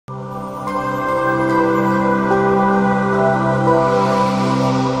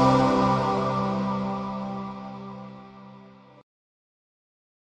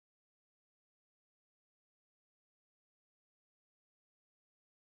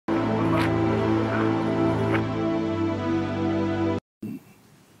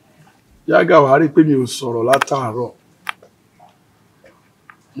Jagga wá rí pé mi ò sọ̀rọ̀ látàárọ̀.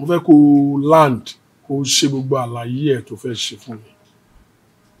 Mo fẹ́ kó land kó ṣe gbogbo àlàyé ẹ̀ tó fẹ́ ṣe fún mi.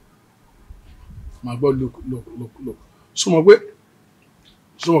 Màá gbọ́ look. Sọ mọ̀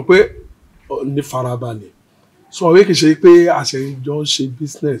pé ní farabalẹ̀. Sọ mọ̀ pé kì í ṣe pé àṣẹjọ ń ṣe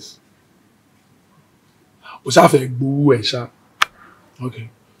business. O ṣá fẹ́ gbowó ẹ̀ ṣá. Okay.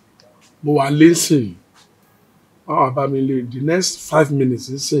 Mo wà lẹ́sìn. Wọ́n wá bá mi lé the next 5 minutes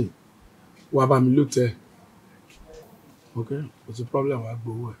nsìn. Wọ́n bá mi ló tẹ̀. Okay. What's the problem? Wàá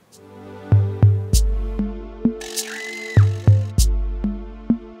gbowó ẹ̀.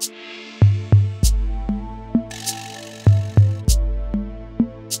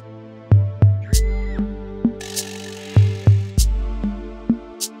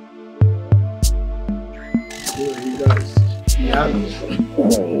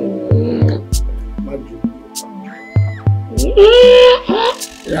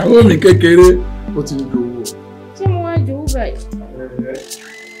 Ìyàwó mi kékeré ó ti ń jowó. Ṣé mo wá jowó báyìí?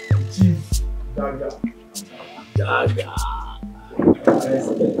 Chief Jagga.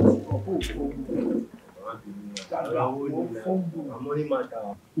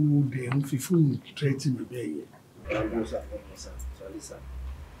 O dẹ̀ ń fi fóònù tẹ́tí mi bẹ́ẹ̀ yẹn.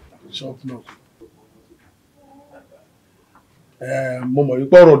 Shop náà. Mo mọ̀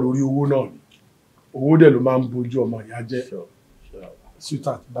wípé ọ̀rọ̀ lórí owó náà ni. Owó dẹ̀ ló máa ń bójú ọmọ ìyá jẹ́.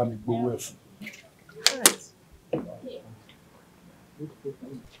 Sweetheart bá mi gbowó ẹ̀ fún.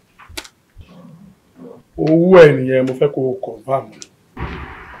 Owó ẹ̀ nìyẹn mo fẹ́ kó confirm.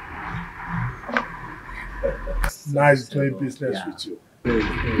 Nice doing business with you.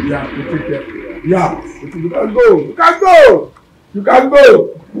 Yeah, you take care. Yeah, you can go. You can go. You can go.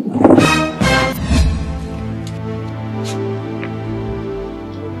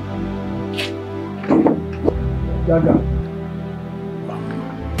 Jagga.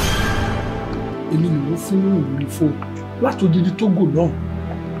 Èmi ni mo fún ìwúrí fóònù láti odidi Tógò náà.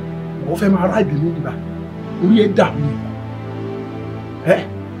 Wọ́n fẹ́ máa ráìdì ní ìgbà. Orí ẹ̀ dà mí.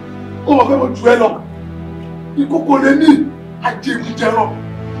 Ó mọ̀ pé mo jù ẹ lọ. Ìkókó lè ní ajégunjẹrọ.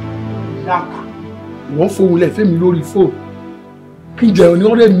 Jagga. Wọ́n fohùn lẹ̀ fẹ́mi lórí fóònù. Kí n jẹun ní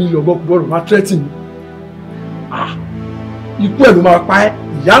ọ̀rẹ́ mi lọ́gbọ́n gbọ́dọ̀ máa tẹ́tì mi. Ikú ẹ̀ ló máa pa ẹ́.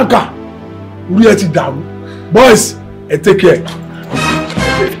 Jagga. Orí ẹ̀ ti dàrú. Boys, take care.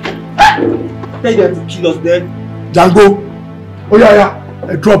 Tell them to kill us then. Django, oh yeah,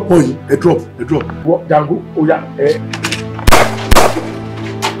 a drop boy, a drop. What, Django, oh yeah,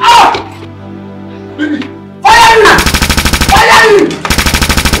 Ah! Baby, fire him!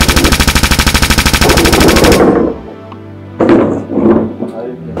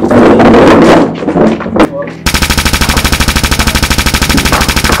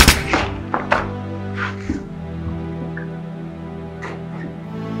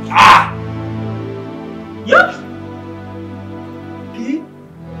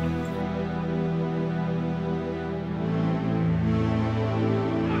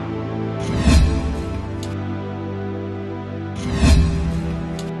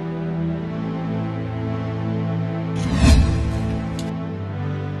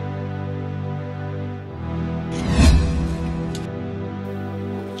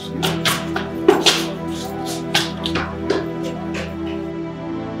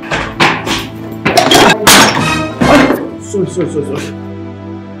 Sorry.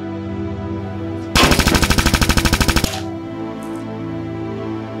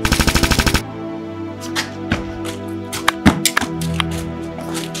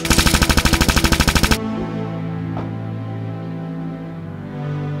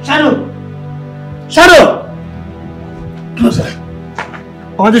 Shadow! Kí ló ṣẹlẹ̀?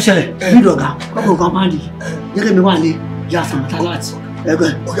 Ọ̀rọ̀ tó ṣẹlẹ̀ nílùú ọ̀gá kọ́kọ́ ọ̀gá máa ń di yẹ́kẹ́ mi wà ní ìyá àsàmàtà láti ẹgbẹ́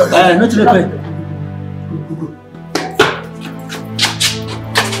nọ́tí lẹ́pẹ́.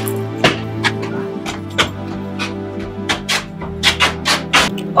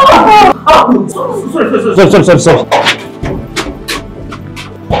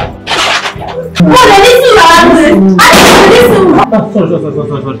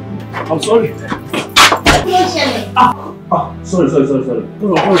 Sorry. What did you do? Sorry. I'm sorry.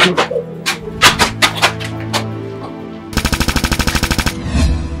 Sorry.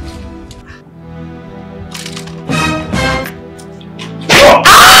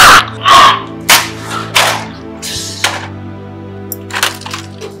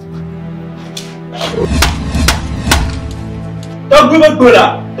 gbé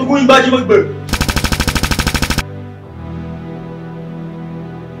là tó gún yín bá jí mọ́ gbé.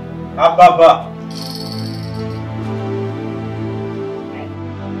 Ababa.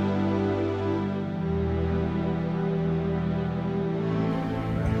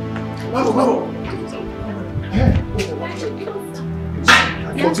 Bravo.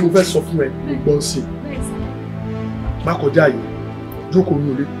 Àkọ́ tí mo fẹ́ sọ fún ẹ gbọ́n sí. Má kọjá yìí, jókòó ní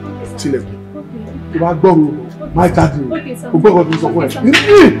ilé, tilẹ̀kùn. Tó bá gbọ́rò má jáde o. O gbọ́kọ̀ tó sọ fún ẹ.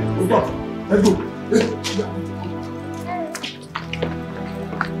 Let's go.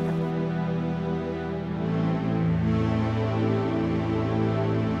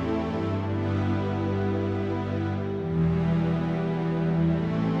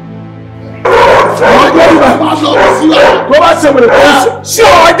 Tó bá ṣe wèrè kó ṣe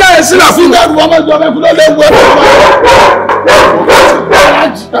ọ̀ ọjà yẹn sílẹ̀ fún mi. Ṣé ìwọ́n máa jọ ẹ fún lọ́lẹ́ ìwé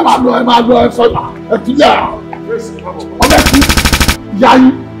ẹ máa lọ ẹ sọ́nà ẹ túlẹ̀ ọmọ ẹ̀kú ìyá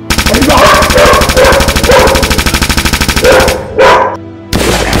yín ẹ̀yìn náà.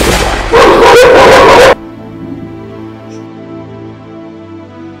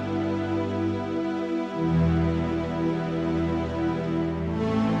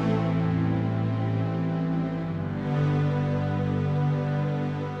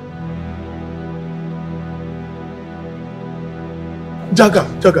 Jagga.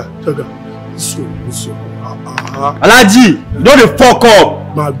 So. Alaji, don't dey fuck up.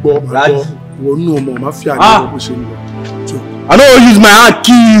 Má gbọ́. Wo nu ọmọ má fi àná bó ṣe ń lọ. I no use my hand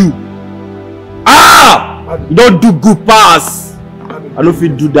kill you. You don't do good pass. I no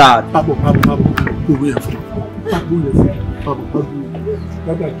fit do that. Pabo. Gbogbo yẹn fún. Pabo.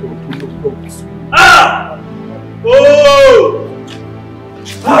 Jagga jọ tó lọ. Oh!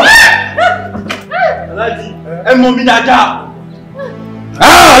 Alaji, ẹ mọ̀ mi dáadáa.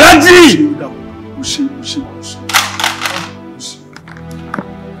 Alaji! Push.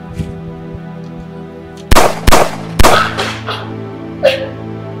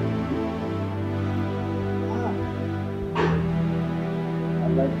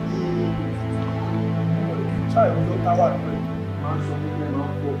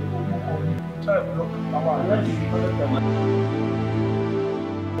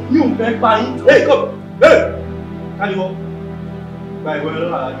 Mi ò fẹ́ pa yín. Hey, come. Hey! Kaniwo. Gba ìwé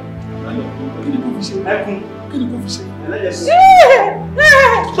lọ́wọ́ Alaji. Kí ni kò fi ṣe? Ẹkún. Kí ni kò fi ṣe? Ẹlẹ́jẹ̀ sí.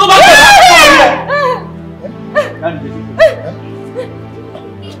 Tó bá tẹ̀ láti fọ́ ọ̀rẹ́. Láti jẹ́ sí.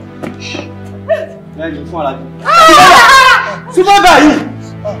 Láti fún Alaji. Sí bọ́gà yìí.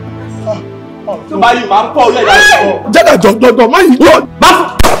 Tó bá yìí máa ń pọ̀ orí ẹ̀dá ìfọ̀. Jagga jọ má yìí lọ. Má fún.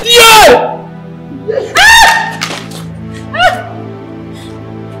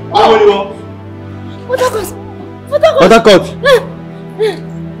 Báwo ni wọ́n? Port Harcourt.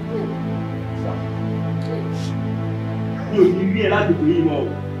 Mi ò ní rí ẹ lágbègbè yìí mọ́ o.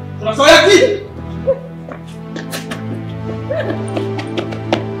 Sọ̀rọ̀ sọ yẹ kí.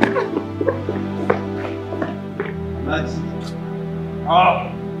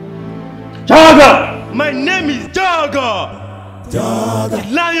 Jagga! My name is Jagga. The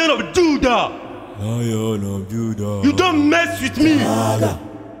Lion of Judah. You don't mess with me.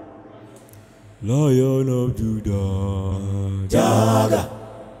 Lion of Judah. Jagga.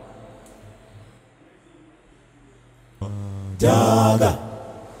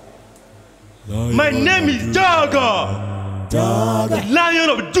 My name is Jagga. The Lion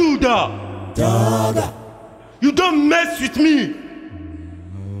of Judah. You don't mess with me.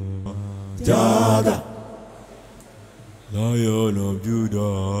 Jagga. Lion of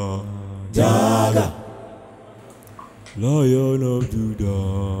Judah. Lion of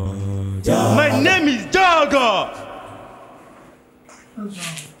Judah. My name is Jagga.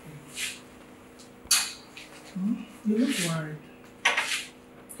 You look worried.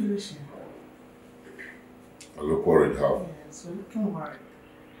 I look worried how? Yeah, so looking worried.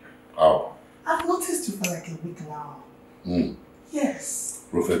 How? I've noticed you for like a week now. Yes.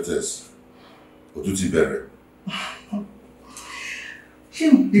 Prophetess. Otuti bere.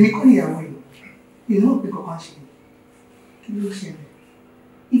 Shame, they call you away. You know people can't shame.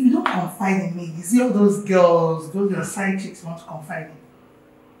 If you don't confide in me, you see all those girls, those your side chicks want to confide in.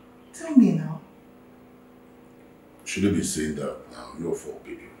 Tell me now. Shouldn't be saying that now. You're for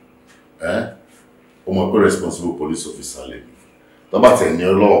baby. Eh? I'm a responsible police officer, lady. I'm not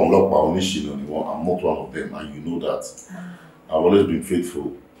one, of them, and you know that. I've always been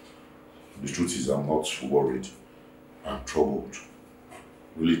faithful. The truth is, I'm not worried. I'm troubled.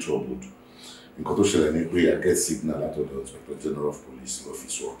 Really troubled. In Kotoshel, anyway, I get signal out of the Inspector General of Police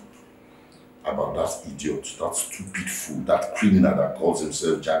officer about that idiot, that stupid fool, that criminal that calls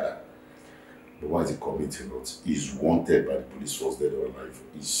himself Jaggar. But why is he committing a lot? He's wanted by the police force dead or alive.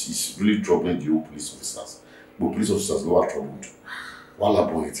 He's really troubling the old police officers. But police officers know are troubled. While I'm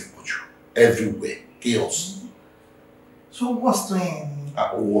born, it's everywhere. Chaos. So what's doing?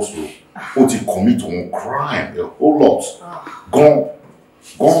 What's doing? What he commit on crime? A whole lot. Gone.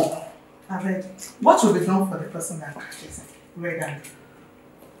 I've read. What will be done for the person that catches him? Rykador.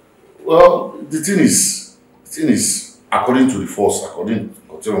 Well, the thing is, according to the force, according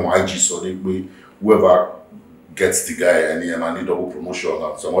to my IG, so whoever gets the guy and he need double promotion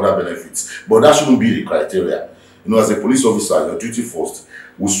and some other benefits. But that shouldn't be the criteria. You know, as a police officer, your duty first.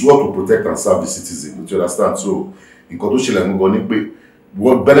 We swore to protect and serve the citizen. You understand? So, in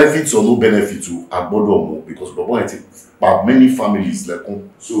what benefits or no benefits to Agbor because many families like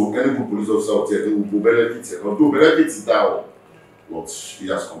so any police officer out there will benefit. Although benefits down, but he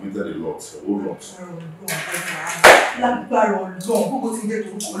has committed a lot, a whole lot.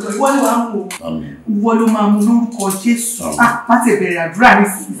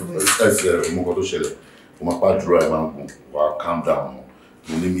 Calm down.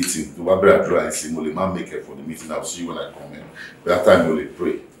 The meeting, to dry and say, make it for the meeting. I'll see you when I come in. By that time, you'll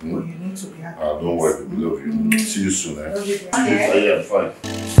pray. You need to be happy. Don't worry, we love you. See you soon. Okay. Yeah, fine.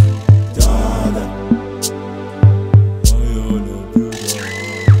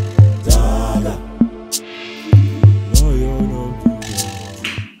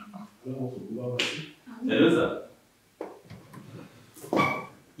 Hello, sir.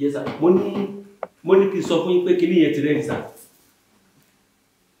 Yes, sir. Money is suffering quickly today, sir.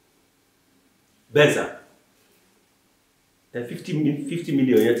 Benza, 50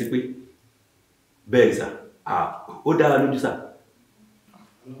 million yẹn ti pé. Benza, ó dára lójú sir.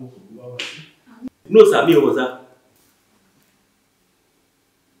 No sir, mi ò wọ̀ sir.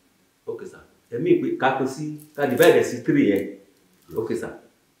 Okay sir. Èmi pé ká pín sí ká divide sí 3 yẹn. Okay sir.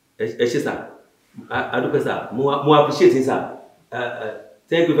 Ẹ ṣé sir. Adúpẹ́ sir. Mo appreciate yín sir.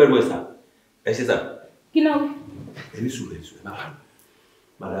 Thank you very much sir. Ẹ ṣé sir. Kí ló wí? Ẹni sùúrù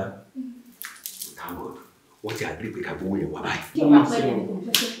Madam. Thank God. What you agree with Agbor yẹn wá báyìí. Kí máa pẹ́ ní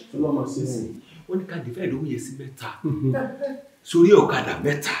Wọ́n ní ká divide owó yẹn sí mẹ́ta. Sórí ọ̀kadà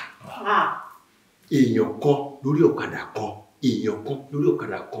mẹ́ta. Èèyàn kan lórí ọ̀kadà kan. Èèyàn kan lórí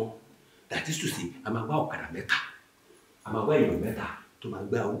ọ̀kadà kan. That is to say, a máa wá ọ̀kadà mẹ́ta. A máa wá èèyàn mẹ́ta tó máa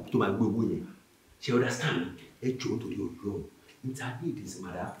gbé owó yẹn. Ṣé understand me? Ẹ jọ̀ọ́ nítorí Ọlọ́run. Níta ní ìdí sí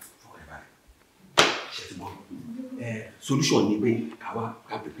Madam forever. Ṣé ti mọ̀? Solution ni pé ká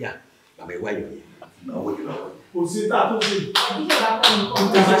prepare. Bàbá ìwá èèyàn yẹn. Kò sí tá tó ṣe. Ẹ̀jẹ̀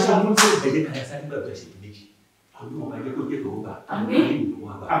ká ẹ̀sán nígbà tó ṣe méjì. Olúwa máa jẹ́ kó jẹ́ kó bá.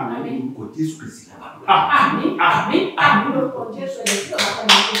 Àmín. Kò Jésù Kristi náà. Àmín. Lórúkọ Jésù ẹ̀jẹ̀ tí ọ̀gá kan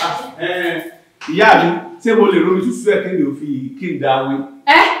ní kó bá. Ìyá mi, ṣé mo lè romi tútù ẹ̀ kí n da wí?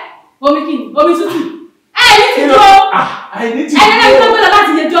 Omi kí ni? Omi tútù. Ní ti tó. Ní ti tó. Ẹni náà tó gbọ́dọ̀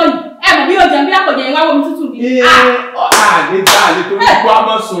láti yẹjọ́ yìí. Mọ̀ bí ọjà bí àkọ̀jẹ̀ yẹn wá omi tútù ni. Àlè tó ní kó a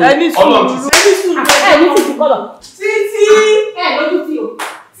máa sùn. Ọlọ́run ti sè. Ní ti ti kọ́lọ̀. Títí. Lójú tí o.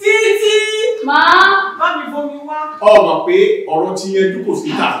 Títí. Máa. Bá mi bomi wá. Ọmọ pé ọ̀rọ̀ ti yẹn dúkò sí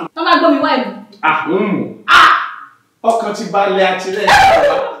ìta. Wọ́n máa gbọ́ mi wá ẹ̀mí. Ọkàn ti balẹ̀ àtìlẹ́yìn.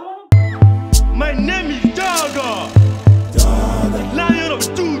 My name is JAGGAR, Lion of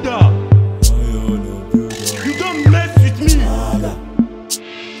Judah. You don't mess with me.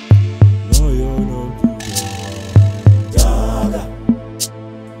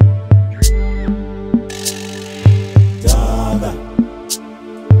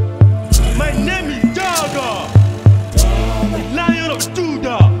 My name is JAGGAR, Lion of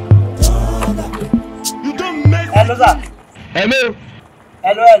Judah. You don't mess with me. Hello, sir. Hello.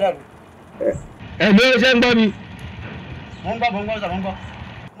 Hello, ṣé ń gbọ́ mi? Mo ń gbọ́, sir, mo ń gbọ́.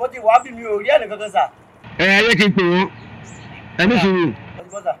 Mo ti wá bí mi ò rí ẹnì kankan, sir. Ayé kí n pè wọ́n. Ẹni sùúrù. Mo ti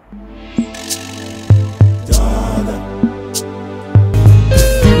gbọ́, sir.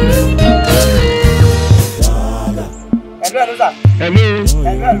 Hello, sir. Hello.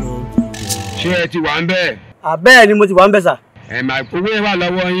 Hello. Ṣé ẹ ti wà ń bẹ̀? Bẹ́ẹ̀ ni mo ti wà ń bẹ̀, sir. Máa owó ẹ wà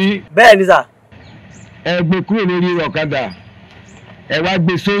lọ́wọ́ yín. Bẹ́ẹ̀ ni, sir. Ẹ gbé kúrò lórí ọ̀kadà. Ẹ wá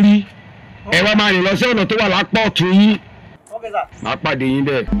gbé sórí. Ẹ wá máa rìn lọ sí ọ̀nà tó wà lápá ọ̀tún yín. Okay, sir. Máa pàdé yín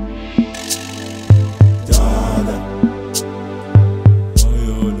bẹ́ẹ̀.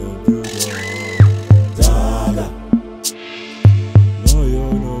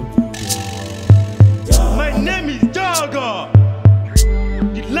 My name is JAGGAR,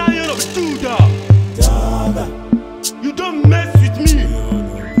 the Lion of Judah. You don't mess with me.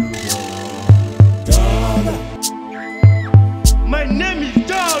 My name is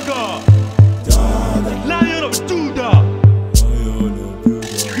JAGGAR, Lion of Judah.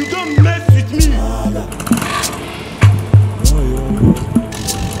 You don't mess with me.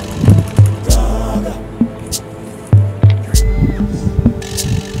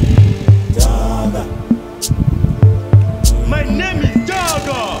 My name is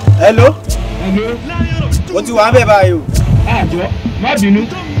JAGGAR. Hello. Hello. Mo ti wà ń bẹ̀ báyìí o. Àjọ, má bínú.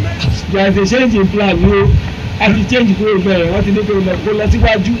 there is a change in plan o a ti change kúrò bẹ́ẹ̀ wọ́n ti ní kó lọ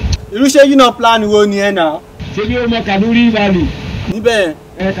síwájú. irú ṣé yìí náà plan wo ni ẹ náà. ṣé bí o mọ Kanuri Valley. níbẹ̀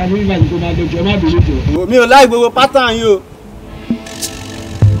Kanuri Valley kò máa dojú ẹ má bèrè jọ. mi ò láì gbogbo pattern yìí o.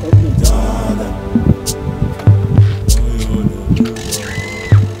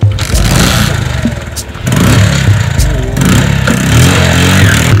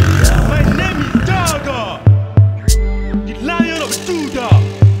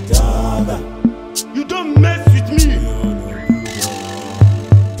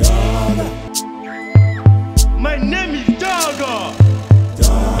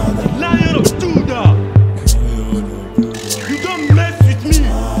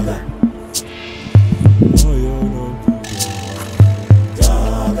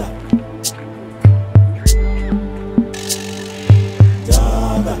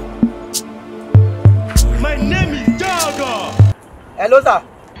 Hello sir.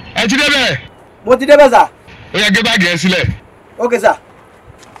 Ẹ ti débẹ̀. Mo ti débẹ̀ sir. Ó yá gbé báàgì ẹ sílẹ̀. Okay sir.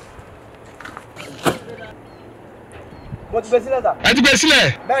 Mo ti gbé sílẹ̀ sir. Ẹ ti gbé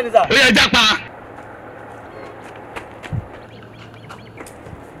sílẹ̀. Bẹ́ẹ̀ni sir. Ó yá jápa.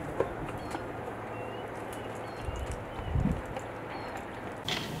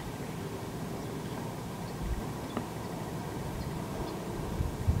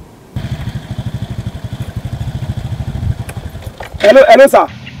 Hello sir.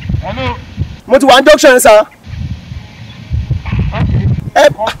 Hello. Mo ti wà ní junction sir.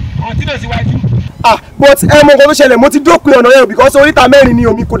 Ọtí lọ síwájú. But mọ nǹkan tó ṣẹlẹ̀ mo ti dópin ọ̀nà yẹn because oríta mẹ́rin ni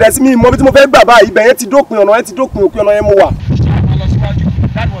omi kò dẹ̀ sí mi mọ bí tí mo fẹ́ gbà báyìí ibẹ̀ yẹn ti dópin ọ̀nà yẹn ti dópin òpin ọ̀nà yẹn mo wà.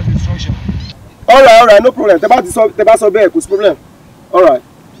 That was the instruction. All right, no problem. Tẹ́ bá sọ bẹ́ẹ̀ kò sí problem. All right.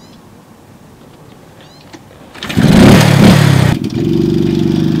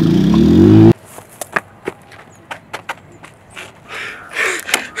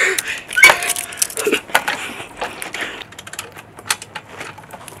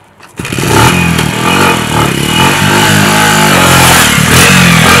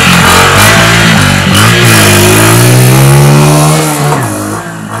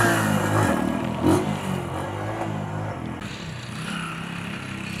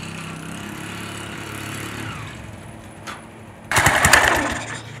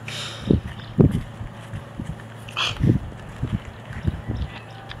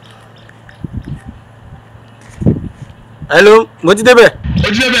 Hello, mo ti débẹ̀. Ó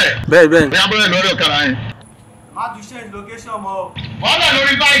ti débẹ̀. Bẹ́ẹ̀. Bí abúlé lórí ọ̀kadà yẹn. Má tún change location mọ́. Wọ́n lọ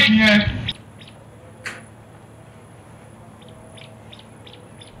lórí báìkì yẹn.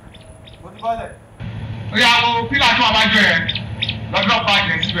 Mo ti bọ́lẹ̀. Ó yá wo pílà tí wọ́n bá jọ yẹn. Lọ́dọ̀ báìkì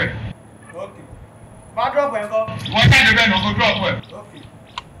yẹn síbẹ̀. Okay. Má drop ẹ̀ kọ́. Wọ́n jáde bẹ́ẹ̀ náà kó drop ẹ̀. Okay.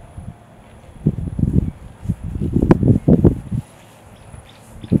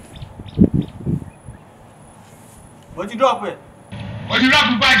 Mo ti drop ẹ̀. Ó ti drop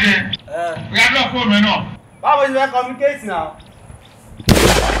báìkì yẹn. Ó yá drop fóònù ẹ̀ náà. Báwo ni wọ́n communicate now?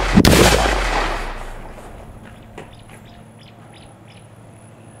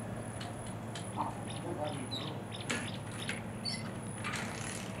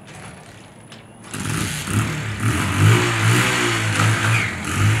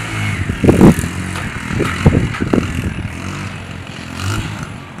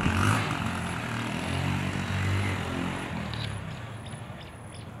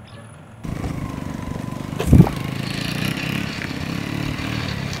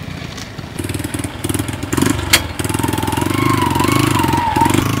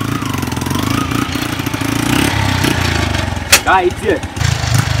 It's here.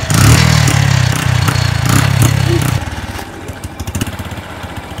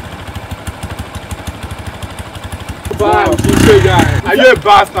 Wow, you guy. Are you a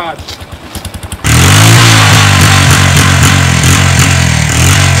bastard?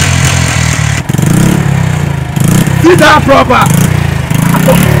 Sit down proper.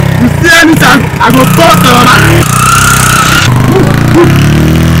 You see anything, I go talk to you.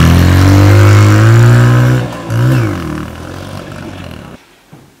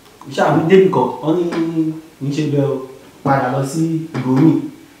 Ṣáàmì débì kan wọ́n ní ṣe bẹ́ẹ̀ o padà lọ sí ìgbòmí.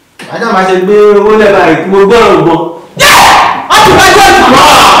 Àjọ máa ṣe gbé owó lẹ́bàá rẹ̀ kí mo gbọ́ ọ̀rọ̀ gbọ́. Wọ́n ti bá jọ́ ìgbà.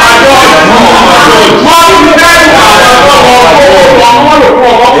 Wọ́n ti bá jọ́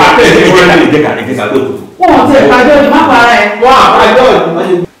wọ́n ti ẹ̀kájọ́ ìdí má para ẹ̀. Wọ́n àkájọ́ ìdí má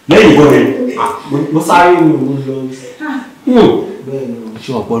ṣe. Lẹ́yìn ìbọn rẹ̀ mo sáré ní òun lọ.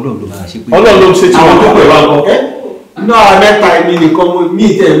 Ṣé ọ̀pọ̀ Ọlọ́run ló máa ṣe pé. Ọlọ́run ló ṣe tí wọ́n tó pẹ̀lú àkọ́. Náà mẹ́ta èmi nìkan mi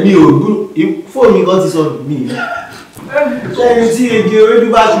ò gbúrò fóònù kan ti sọ mí. Ṣẹ́ni tí ege orí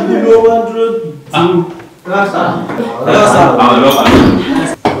bá ṣubú ló wá dúró tì.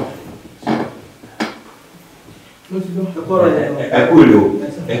 ẹ kú lò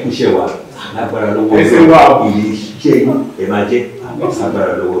ẹ kú iṣẹ́ wa agbára lọ́wọ́ ìlú iṣẹ́ yìí ẹ máa jẹ́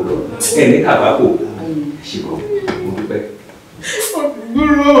agbára lọ́wọ́ lọ ẹ ní kàbákò ṣìkò mo dúpẹ́.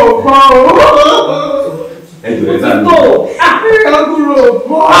 Gúrò bọ́ ẹ jọ ẹ bá mi. Gúrò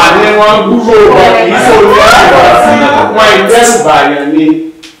bọ́. Àní wọn gúrò bọ́ ìṣòro ẹ̀rọ sí wọn ìdẹ́rù bàyàn ni.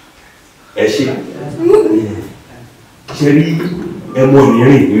 Ẹ ṣe ṣe rí ẹmọ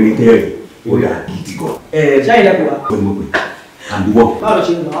ìrìn ìrìn tẹ́rì ó yà gidi gan. Ṣáyìn lẹ́kọ̀ọ́ wa. Ó ní mo pè àdúgbò. Báwo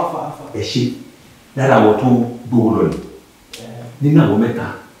ṣe ń lọ àfà? Ẹ ṣe lára àwọn tó gbówó lọ ni nínú àwọn mẹ́ta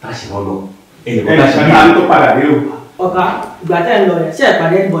tá a ṣe wọ́n lọ ẹnìkan tá a ṣe ní àná tó padà dé o. Ọ̀gá ìgbà tẹ́ ń lọ rẹ̀ ṣé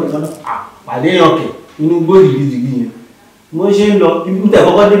ìpàdé ẹnìbọ̀dì lọ́nà? Pàdé ọ̀kẹ́ inú gbòdì gidigidi yẹn. Mo ṣe ń lọ ibi tẹ̀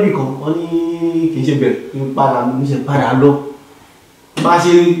kọ́kọ́ débì kan wọ́n ní kì í ṣe bẹ̀rẹ̀ kí n padà mo ṣe padà lọ. Bá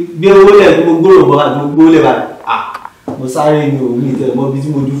ṣe gbé owó lẹ̀ tó gbòòrò bọ́ àti gbogbo lẹ̀ bàdà. Mo sáré ní òun ní ìtẹ̀lẹ́mọ́ bí tí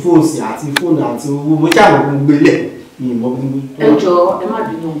mo ju fóònù sí àti fóònù àti owó mo ṣàmọ̀ fún gbélé ní ìmọ̀ bí mo. Ẹ jọ̀ọ́ ẹ má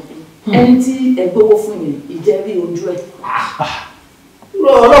bínú ẹni tí ẹ gbowó fún yẹn ìjẹ́rí ojú ẹ̀.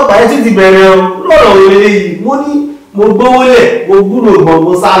 Ọlọ́pàá ẹ tún ti bẹ̀rẹ̀ o lọ́rọ̀ òwe yìí mo ní mo gbówó lẹ̀ mo gbúrò ìbọn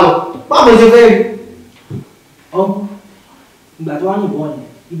mo sá lọ báwo ṣe fẹ́ rí. Ọmọ ìgbà tó wá yìnbọn yẹn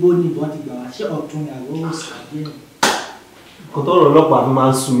ibo ni ìbọn ti gbà wá ṣé ọ̀tún ni àwọn òsì àbí ẹ̀. Kọ́tọ́rọ̀ ọlọ́pàá fi máa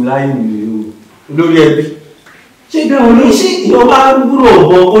ń sun mi láyé nìyẹn o lórí ẹbí. Ṣé dáhùn ní ṣé ìjọba gbúrò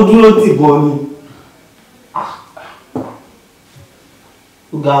ìbọn ó dúró tì bọ́ ni.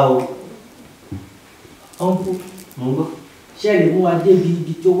 Ó ga o. Ọ̀npọ̀ Mo ń gbọ́. ṣé ẹ lè mú wa débi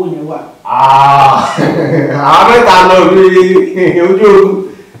ibi tí owó yẹn wà? Àwọn mẹ́ta lọ rí ojú ogun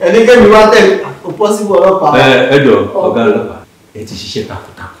ẹnikẹ́ni wá tẹ̀lé kò pọ́sibú ọlọ́pàá. Ẹ jọ ọ̀gá ọlọ́pàá ẹ ti ṣiṣẹ́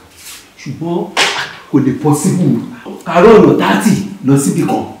takuntakun ṣùgbọ́n kò lè pọ́sibú kárọ̀ ọ̀nà 30 lọ síbi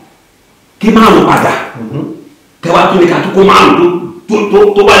kan kí márùn padà kẹwàá tó ní ká tó kó márùn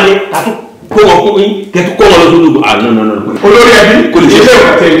tó bá ní ká tó kó wọn kó yín kẹtù kó wọn lọ sódò Olórí ẹbí kò lè ṣe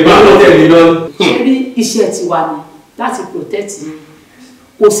tẹ̀lé lọ. Ṣé bí iṣẹ́ tiwa ni láti protect yín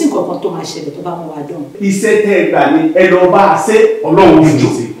kò sí nǹkan kan tó máa ṣẹlẹ̀ tó bá mú wa dán. Iṣẹ́ tẹ́ ẹ gbà ní ẹ lọ bá a ṣe Ọlọ́run ojú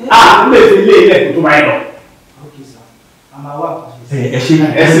sí. Lè fi ilé ilẹ̀ tó máa ń lọ. ẹ ṣe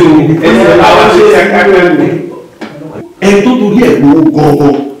àwọn ṣe ṣe kájọ ẹ tó torí ẹ gbowó gọgọ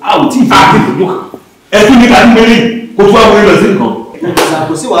a ò tí ì fi àti ìfojú kan ẹ tún ní ká ní mẹ́rin kó tó wá wọlé lọ sí nǹkan.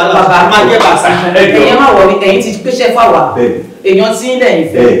 Kò sí wàhálà bàbá máa jẹ́ bàṣà. Ẹ̀yin má wọrí ẹ̀yin ti gbéṣẹ́ fáwa èèyàn tí ń lẹ́yìn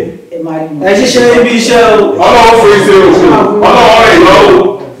fẹ́ ẹ máa rí wọn. Ẹ ṣiṣẹ́ ibi iṣẹ́ o. Ọlọ́run fún iṣẹ́ òkú Ọlọ́run rẹ̀ lọ́wọ́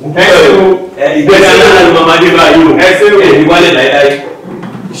ìgbẹ́ni aláàlú máa dé báyìí o ẹ̀ ní wálé láíláí.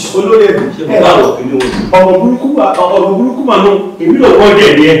 olórí ẹbí ọmọ burúkú mà nù èmi ló kọ́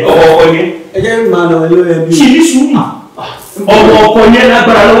jẹ̀ ní ẹ ọmọ ọkọ yẹn. Ẹ jẹ́ máa lọ lórí ẹbí. ṣì ní sùúrù ọmọ ọkọ yẹn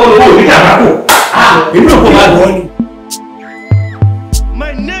lágbára lọ́wọ́ òní kàkàkù èmi ló kọ́ máa lọ ni.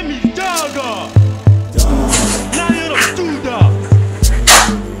 My name is JAGGAR, Lion of Judah.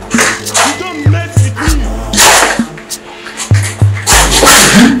 You don't mess with me.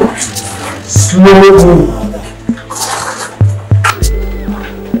 Slow move.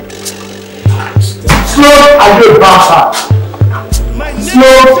 Slow as a bastard. My name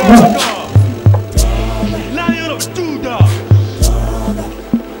Slow is move. JAGGAR, Lion of Judah.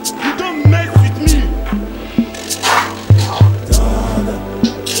 You don't mess with me.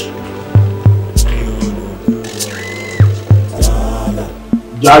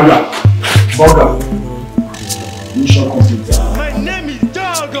 JAGGAR, Burger, mission complete. My name is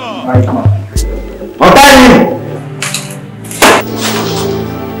JAGGAR. Right now. Ọ̀tá yìí.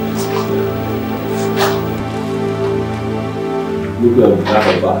 Look at the back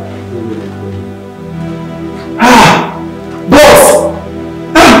of that. Boss!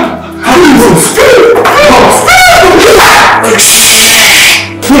 How do you do?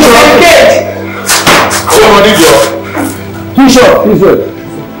 T-shirt.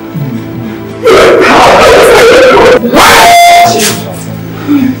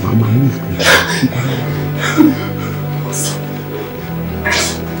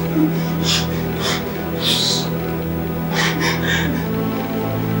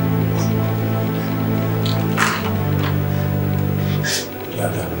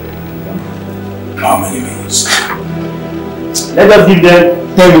 How many minutes? Let us give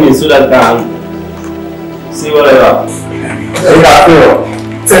them 10 minutes so that they can see whatever.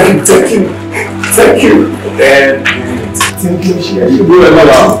 Thank you. Thank you. You do it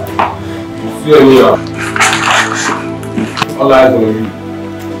well. Feel me up. All eyes on you.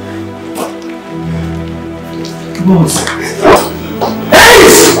 Boss. Hey!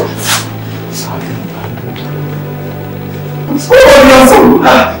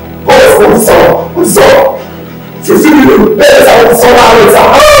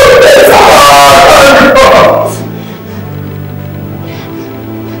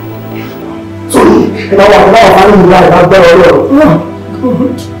 Ìbá wà fún mi láì bá gbẹ́rọ lọ́rọ̀.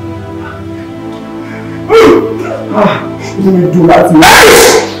 Inú mi dùn láti rí.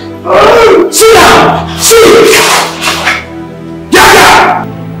 Ṣíyà! Ṣíyà! Jaggar!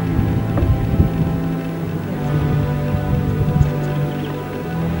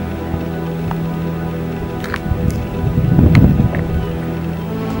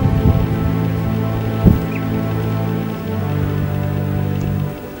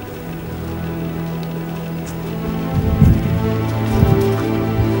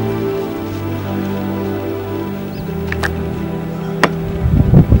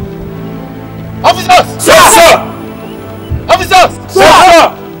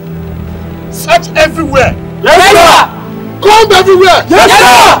 Everywhere! Yes, sir! Comb everywhere! Yes,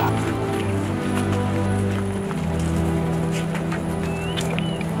 sir!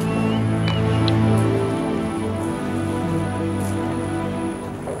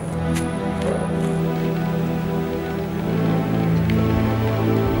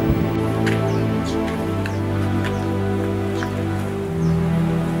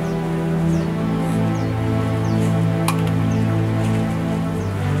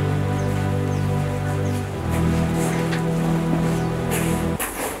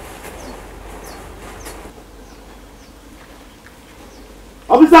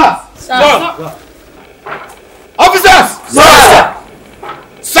 Officers! Sir! Officers! Sir!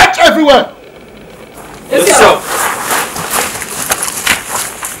 Search everywhere! Yes, sir!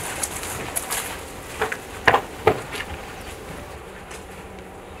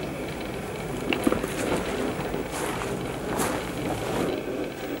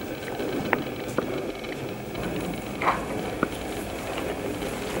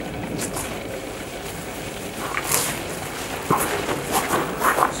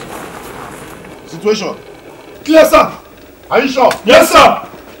 Situation. Clear, sir. Are you sure? Yes, sir.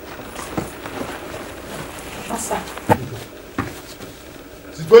 Yes, sir.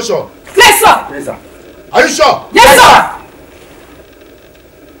 Situation. Yes, sir. Yes, sir. Are you sure? Yes, sir.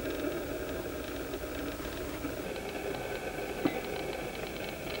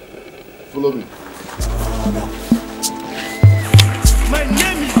 Follow me. My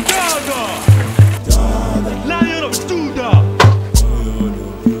name is JAGGAR, Lion of Judah.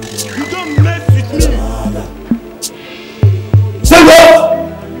 You don't mess with me. Say what?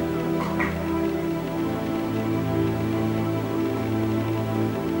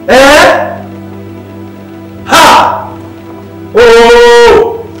 Ha!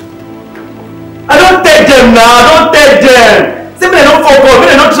 Oh! I don't take them now. I don't take them. See me, they don't focus. Me,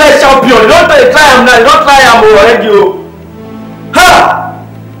 they don't try champion. They don't try am now. They don't try am already. Ha!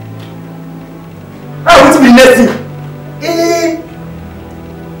 Ah, what's be next thing?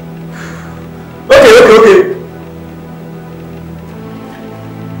 Okay.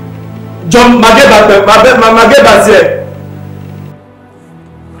 John, my get back here.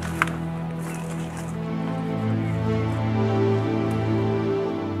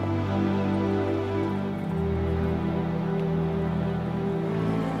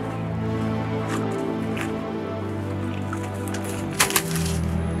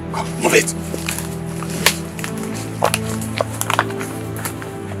 Move it.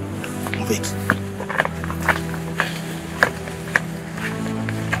 Move it.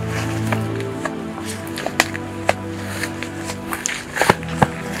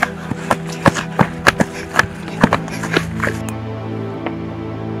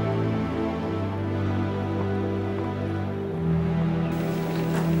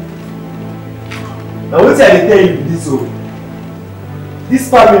 Now what I tell you this one? This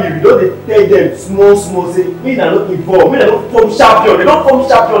family, we don't tell them small, say, me na not involved, me na not form champion, they don't form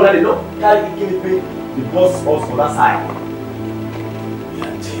champion, and they don't carry Ikeduba, the boss us for that side. Yeah, I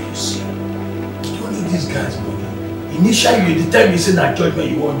tell you, see, you don't need these guys' money. Initially, you determine say that judgment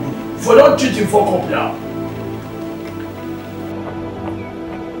you want to do. If you don't treat him for up now.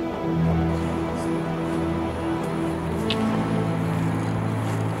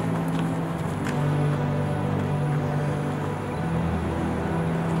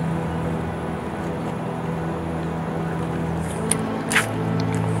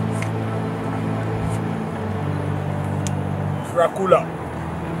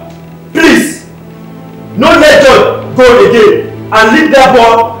 Please, no let John go again and leave that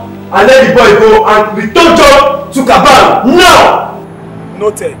boy and let the boy go and return John to Kabam now.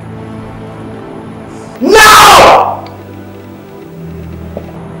 Noted. Now!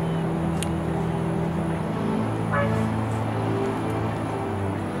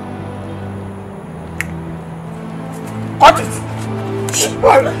 Cut it!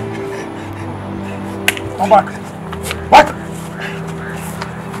 Come back. Back!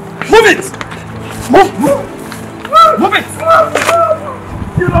 Move it! Move it!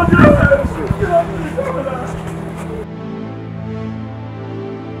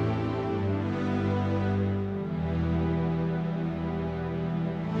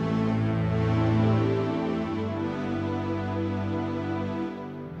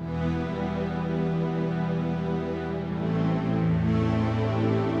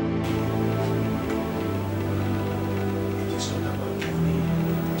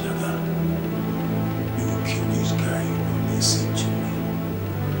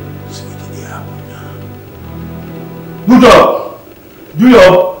 Good job. Do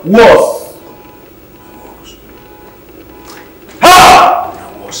your worst. Ha!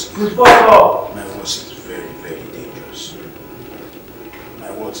 Good fuck up. My words is very, very dangerous.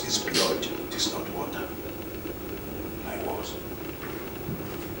 My words is blood. It is not water. My words.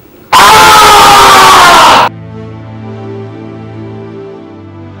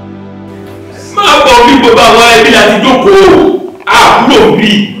 Máa bọ̀ bí gbogbo àwọn ẹbí láti jókòó. Àbúrò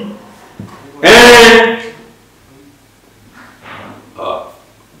bí.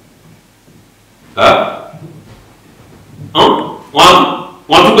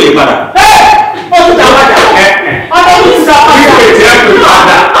 Wọ́n tún pè é padà. Wọ́n tún ta padà. Ọ̀dọ́ mi sọ padà. Ìpè tí ẹ pè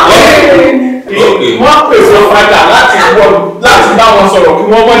padà. Wọ́n pèsè padà láti bá wọn sọ̀rọ̀ kí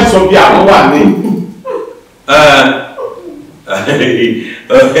wọ́n wọ́n sọ bí àwọn wà ní.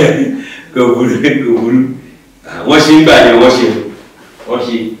 Kò burú. Wọ́n ṣe ń gbà ní wọ́n ṣe.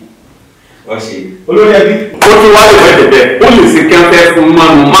 Olórí ẹbí. Ó tún wá lè fẹ́ tẹ̀tẹ̀. Ó lè ṣe kẹ́ńtẹ́ fún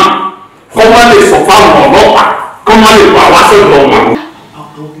mọ́nu má. Kọ́ má lè sọ fáwọn ọlọ́pàá. Kọ́ má lè bá wá sọ̀rọ̀ wọn.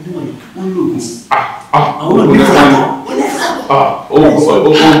 Àwọn onífàmọ́.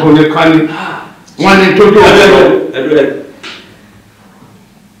 Òní ká ní. Wọ́n ní tó tó ọjọ́.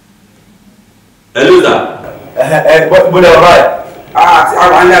 Ẹlúdà. Bọ́dẹ̀ ọ̀rọ̀ ẹ̀. Àti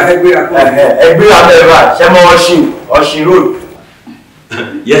àwọn alẹ́ afẹ́ gbéra. Ẹgbẹ́ abẹ́ rà ṣẹ́mọ́ Ọ̀ṣìn road.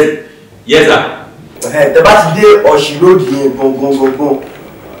 Yes sir. Tẹ bá ti dé Ọ̀ṣìn road yẹn gangan.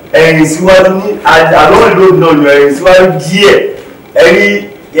 Ẹ̀yìn síwájú ní àlọ́ ìlú náà lọ ẹ̀yìn síwájú díẹ̀. Ẹ̀rí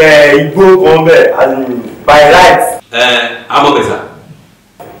igbó kan bẹ̀ by right. Amọ̀kẹsà.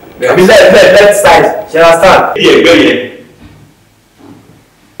 Àbí left side ṣẹlá star. Bí ẹgbẹ́ yẹn.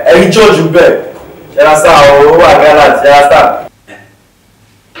 Ẹ̀rí George bẹ̀ ṣẹlá star owó àgbẹ̀lá ṣẹlá star.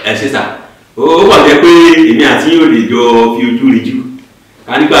 Ẹ ṣe sà. Ó wà jẹ́ pé èmi àti yóò lè jọ fi ojú rí jù.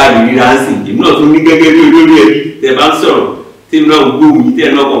 Ká nípa àríríra ń sìn. Èmi náà tún ní gẹ́gẹ́ bí olórí ẹbí tẹ́ bá ń sọ̀rọ̀. Tèmi náà ń gbóhùn yìí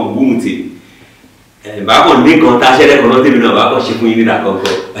tẹ́ náà kàn ń gbóhùn tèmi. Bákan ní nǹkan tá a ṣẹlẹ̀ kan náà tèmi náà bá kàn ṣe fún yín nígbà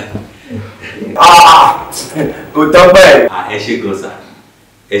kọ̀ọ̀kan. Kò tọ́ bẹ́ẹ̀. Ẹ ṣe gan sà.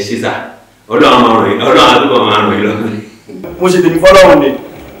 Ẹ ṣe sà. Ọlọ́run àdúgbò máa ràn yín lọ́wọ́. Mo ṣe tèmi fọ́lọ́run ni.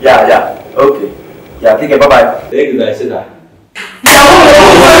 Yà okay. Yà take care, bye. Thank you guys. Ṣe sà.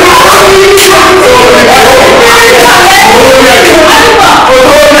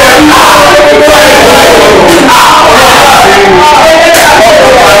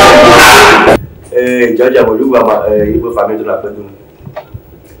 Ìjọba olúwa ìgbó fàmí tó lápẹ́ tó.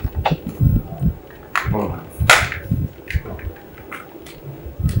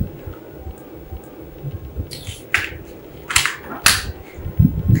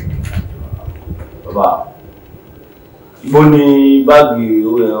 Bàbá, ibo ni báàgì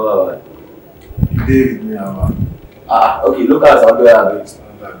owó yẹn wà wá? David ni àwa. Ok, local sound where I be.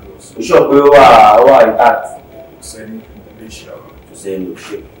 You sure pé wà intact? Sẹ́ni ilé iṣẹ́ wa. Sẹ́ni ò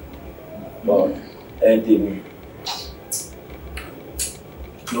ṣe. But ẹ̀ǹtẹ̀ mi.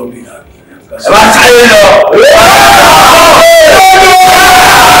 Lọ́bì náà. Ẹ máa ṣáyé lọ.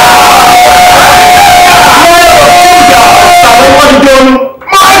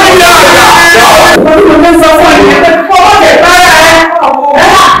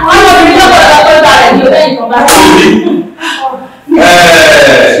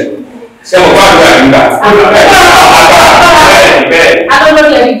 Ṣé mo bá gbà nígbà?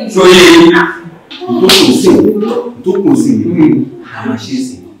 Sóyè ìtókùn sí àwọn ṣe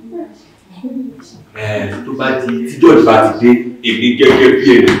sí. Tó bá di tí George bá ti dé èmi gẹ́gẹ́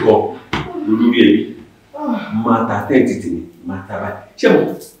bí ẹnìkan olórí ẹ̀mí máa ta tẹ́ǹtì tì mí máa ta báyìí. Ṣé mo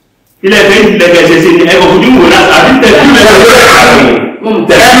ilé ẹ̀fẹ́ ìdílé ẹ̀ṣẹ̀ ṣe ni ẹ̀kọ́ fojú wò láti àbí tẹ̀lé ìlẹ̀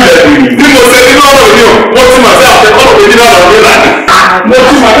bí mo ṣe nínú ọ̀rọ̀ òní o mo ti mọ̀ sí àtẹ̀kọ́ òní nínú ọ̀rọ̀ òní lànà. Mo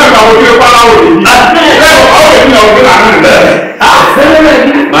ti mọ̀ sí àwọn òní pálá òní yìí. Bẹ́ẹ̀ ọ̀rọ̀ òní náà òní lànà rẹ̀.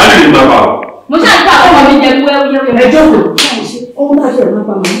 Màá lè máa bá o. Mo ṣàtúntò àwọn ọmọ mi jẹ wẹ́wẹ́. Ẹ jókòó. Ohun náà ṣe máa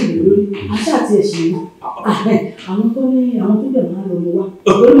pa màálù lórí. Àṣà àti ẹ̀ṣẹ̀ yìí. Àwọn tó bẹ̀ máa lọ wá.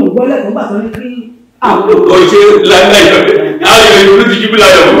 Lórí mò ń gbọ́ lẹ́kọ̀ọ́ gbà tó ní kí àwọn. Ọ̀ṣẹ́ láyọ̀ àwọn ìlú ti jí bí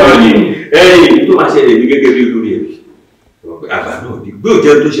láyọ̀ fún wa ní ẹ̀yìn tó máa ṣẹlẹ̀ ní gẹ́gẹ́ bí olórí ẹ̀mí. Àgbà náà ní gbé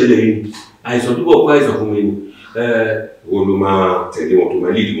òjẹ́ tó ṣẹlẹ̀ yìí àìsàn tó bọ̀ kó àìsàn fún mi ni wo ló máa tẹ̀lé wọn tó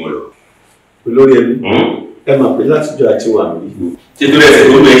máa lè dì wọn lọ. olórí ẹbí ẹ máa pè látijọ́ àti wà mí. ṣé tó lẹ́sẹ̀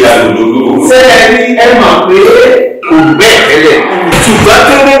tó gbé ìjà lòlò. ṣé ẹ máa pé kò bẹ́ẹ̀ tẹ́lẹ̀ ṣùgbọ́n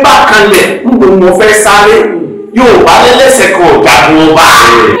tó ní bá kanlẹ̀ níbo mo fẹ́ sáré yóò bá lẹ́lẹ́sẹ̀ kan ọ̀gá wọn bá.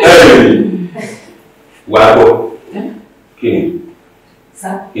 wà á bọ̀ kí ni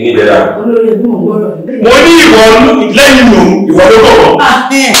kí ni bẹ́ẹ̀ dáa. olórí ẹbí mò ń gbọ́dọ̀ níbẹ̀. mo ní ìwọ lẹ́yìn lòun ìwọ ló kọ̀kọ́.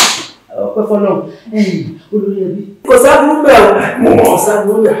 ọpẹ́ fọlọ́ olórí ẹbí. kò sábúrú bẹ́ẹ̀ o kò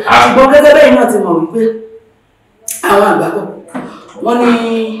sábúrú bẹ́ẹ̀ ṣùgbọ́n gẹ́gẹ́ bẹ́ẹ̀ náà ti mọ̀ wípé àwọn àgbàgbọ́ wọ́n ní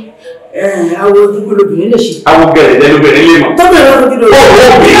àwọn ojúgbò lóbìnrin lè ṣe. àwọn gẹ̀rẹ̀ lóbìnrin lè mọ̀. tọ́bìnrin lọ́dún kí ló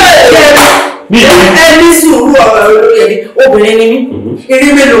ẹ ní sùúrù ọ̀rọ̀ olórí ẹbí obìnrin ni mí eré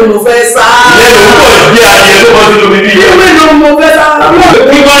mélòó mo fẹ́ sá. ilé ló ń bọ̀ bí ayé ló bọ́ sínú bíbí yẹn. eré mélòó mo fẹ́ sá.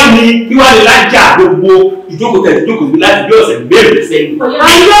 kí wá ní lájà gbogbo ìjókòó ìjókòó láti bí ọ̀sẹ̀ mẹ́rin sẹ́yìn.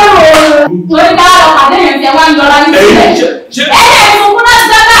 ayọ̀rọ̀ torí ká lọ pàdé yẹn fi wá ń yọra ní sílẹ̀. ẹ̀yẹ ìfúnkún náà ti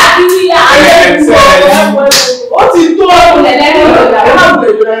dábàá àti wí ààrẹ ìfúnkún. ó ti tó ọ̀rọ̀ lẹ́lẹ́rìí ọ̀gá ẹ̀ máa gbé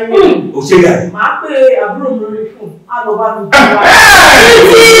ìjọba yín. ó ṣe yà ní. máa pé àbúrò mi lórí fún á lọ bá mi.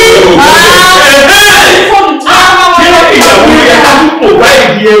 ìyàwó yẹn ká tún pò bá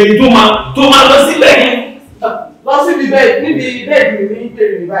ìdí ẹni tó máa lọ sílẹ̀ yẹn. lọ síbi bẹ́ẹ̀ níbi bẹ́ẹ̀dì mi ní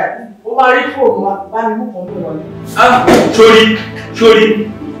bèrè mi báyìí ó máa rí fóònù wa bá mi mú kan mú wọlé.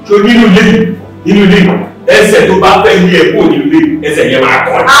 sórí nínú ilé ẹsẹ̀ tó bá fẹ́ ní ẹ̀kọ́ nínú ilé ẹsẹ̀ yẹn máa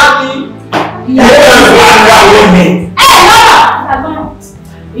kọ́ ni. ìyàwó yẹn wà á dá wọn ni.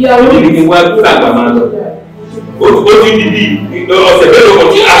 ìyàwó mi ni wọ́n á gbàgbà máa lọ. ó ti di bí ọ̀sẹ̀ mélòó kan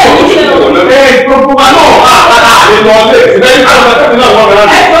tí aṣọ tó ti wọ̀ náà. gbogbo wa náà àlè lọ lé lẹ́yìn àwọn akẹ́kọ̀ọ́ náà wọ́n rẹ̀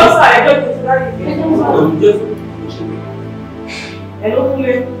rẹ̀. ẹjọ́ sà ẹjọ́ tó ti ráyè ẹ ló kún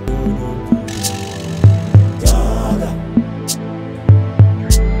lé.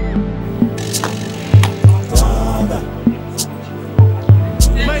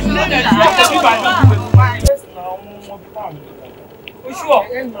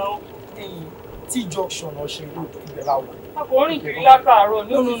 Tí junction Ọ̀ṣìn road ibẹ̀ la wà. Akọrin kiri látàárọ̀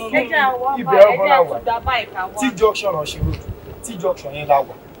ní ibẹ̀ ọ̀gbọ́n la wà. Tí junction Ọ̀ṣìn road tí junction yẹn la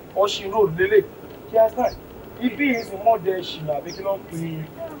wà. Ọ̀ṣìn road lélẹ̀ kí á sáì. Ibi yìí sì mọ́ dẹ ṣìnà àbí kí ló ń pè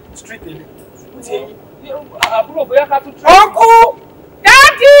street èlé. àbúrò bóyá ká tún. Ọ̀nkú!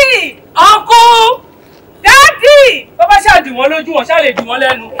 Dádì! Ọ̀nkú! Dádì! Bó bá ṣáà dì wọ́n lójú wọn ṣáà lè dì wọ́n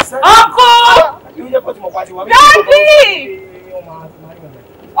lẹ́nu. Ọ̀nkú! Dádì!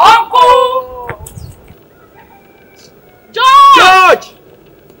 Ọ̀nkú! George!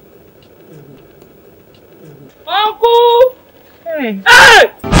 Ọ̀nkú!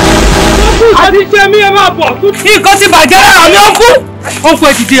 Àti jẹ́ mi ẹ máa bọ̀. Nǹkan ti bàjẹ́ lára mi ọ̀nkú. Ọ̀nkú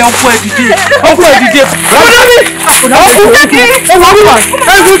ẹ dìde, ọ̀nkú ẹ dìde, ọ̀nkú ẹ dìde. Ọ̀nkú kékeré. Ẹ wá wà.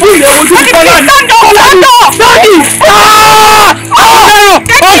 Ẹ wojú ilé wojú Kọ́lá ni. Kọ́lá ni. Dádì!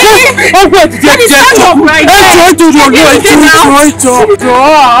 Ọ̀nkú ẹ dìde dìde. Ẹ jọ ìjọ ọ̀nkú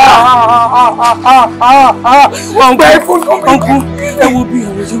ẹ wo bí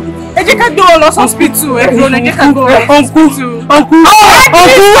ìwé jù. Ẹ jẹ́ ká gbé wọn lọ hospital. Ẹ dúró ẹ jẹ́ ká gbé wọn lọ hospital. Ọ̀nkú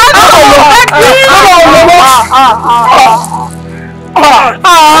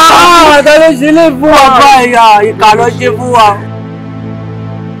ọ̀dọ́ ló ṣe lè fún wa báyà ìkà ló ṣe fún wa.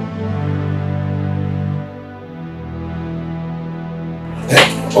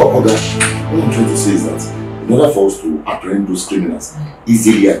 Oga, what I'm trying to say is that in order for us to apprehend those criminals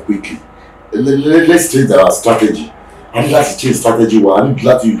easily and quickly, let's change our strategy. I need to change strategy. I need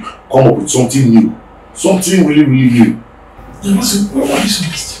to come up with something new, something really new. What is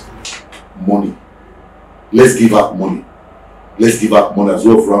next? Money. Let's give out money. Let's give out money as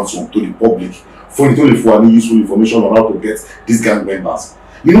well for ransom to the public for any useful information on how to get these gang members.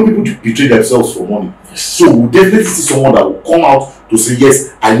 You know, people betray themselves for money. So we'll definitely see someone that will come out to say, yes,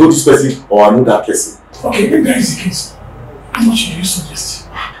 I know this person or I know that person. Okay, if that is the case, how much do you suggest?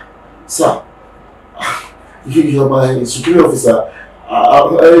 Sir, you are my superior officer.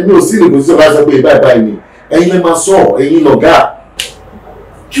 No, still the position of the bye me. And you never saw, and you know that.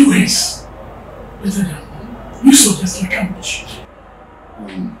 US, better than you suggest like how much?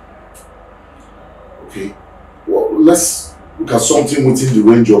 Okay, well, let's look at something within the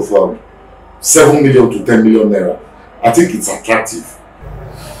range of 7 million to 10 million naira. I think it's attractive.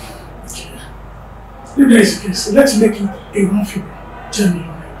 Okay. If that is the case, let's make it a round figure, 10 million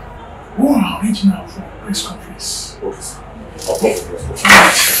naira. Go on, arrange now for a press conference. Okay.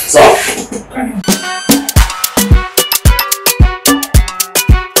 So,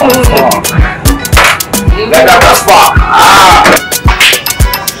 let that prosper.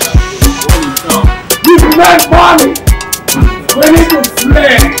 This man money. We need to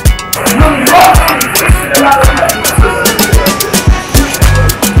play.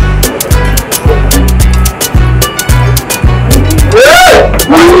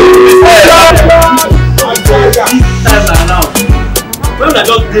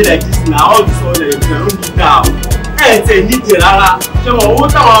 dey like this na all this one dey no need now. Tẹ̀ nídìí rárá ṣé wọn owó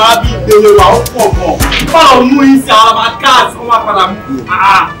táwọn ará bíi ìdílé wa ó pọ̀ gan báwọn mú yín sí àwọn abakáàsì wọn máa padà mú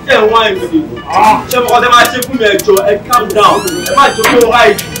ṣé ń wá ìrìnlẹ̀ ṣé wọn kọ́ máa ṣe fún mi ẹjọ́ ẹ calm down ẹ má jọ pé wọn ráì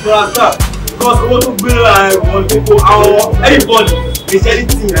ìjọra sáà because owó tó gbé wọn gbogbo àwọn everybody lè ṣe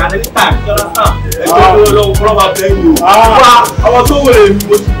anything at any time ìjọra sáà ẹjọ́ tó lọ́wọ́ fọlọ́ máa bẹ́ẹ̀ yìí o wá àwọn tó wọlé mi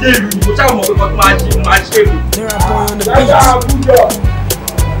mo ti dé ìlú mo ṣáà mọ̀ pé kọ́ tó máa ṣe èmi.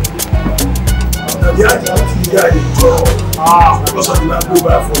 The activity here is draw because of the land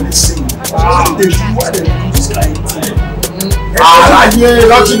over for the same. They do what they do this kind of thing. Yeah,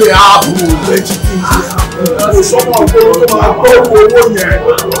 láti lè ààbò lẹ́jì tí ń jẹ́ ààbò. Sọ́mọ́ ọ̀gbọ́n tó máa gbọ́ owó yẹn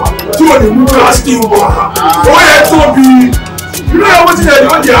tí ò ní mú káàsì wá. Ó yẹ tóbi. Ilé ẹ̀wọ̀n ti yẹ ní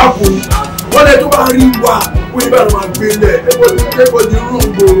wọ́n di ààbò. Wọ́n lẹ tó bá rí wa, wọ́n yìí bá máa gbé lẹ̀. Everybody run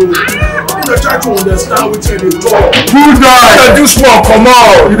gbòòrò. You dey try to understand wetin dey talk. Good guy. You dey do small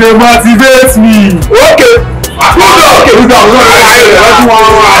comot. You dey motivate me. Okay. Good guy.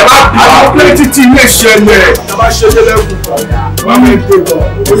 Àwọn plenty tí ilé ṣẹlẹ̀. Tàbá ṣẹlẹ̀ lẹ́kùn kan. Wọ́n máa ń dé gan.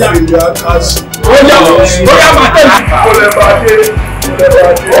 Ó yà ìdí àkáàsì. Ó yà máa tẹ̀lé. Kò lè bá dé.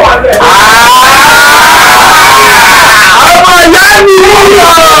 Àwọn ìyá mi wúyọ̀.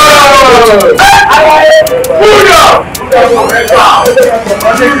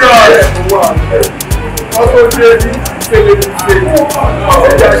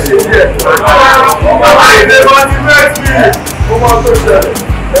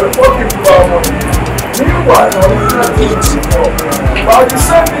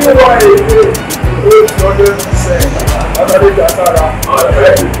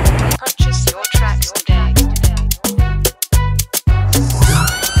 Purchase your tracks today.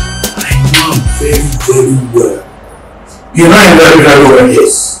 Very, very well. You know him very, very well,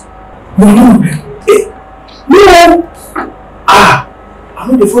 yes. No. I'm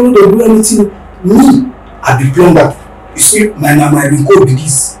not the follow to do anything. Me, I be plumber. You see, my code be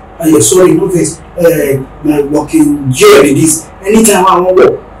this. Sorry, no vex. My working jail be this. Anytime I want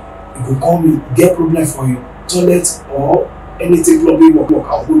work, you go call me. Get problem for you. Toilet or anything plumbing work.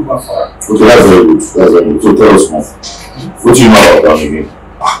 I'll go back for it. Okay, that's very good. So tell us more. What do you know about that again?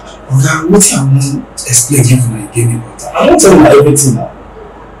 Oga, what I want explain give you again about that. I won't tell you everything now.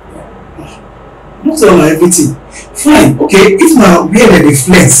 I won't tell you everything. Fine, okay. If now where they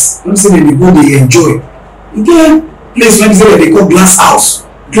flex, let me say they go they enjoy. You get place let me say they call glass house,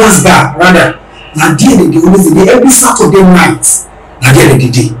 glass bar rather. Now there they always dey every Saturday night. Now there they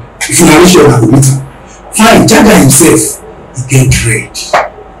dey. If you not reach your meeting, fine. Jagger himself, he get red,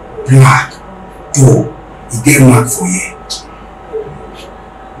 black, door. He get mark for you.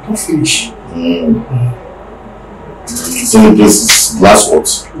 Don't finish. So this is glass what?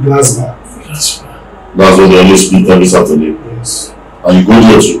 Glass bar. That's what they always speak every Saturday. Yes. And you go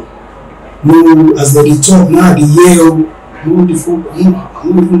there too? No, as they talk now, the yell, no, the folk, I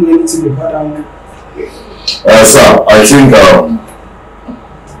don't even know anything about that one. Sir, I think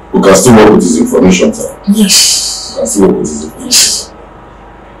we can still work with this information, sir. Yes. We can still work with this information.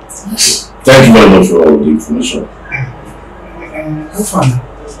 Yes. Thank you very much for all the information. How far?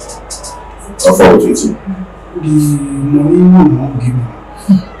 How far with it? The money you won't give me.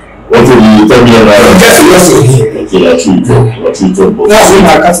 What will you tell me about? Yes, okay. Okay, I treat you. But that's when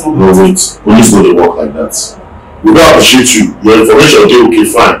I can't no, wait. Police know they work like that. We don't appreciate you. Your information okay,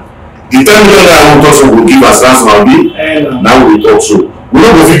 fine. The 10 million I want also will give us ransom and be. Now we talk so. We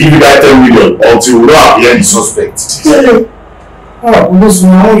don't go to give you that 10 million until we don't appear the suspect. This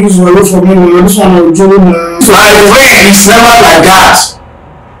one, I don't use one for me. This one, I'm doing. My friend, it's never like that.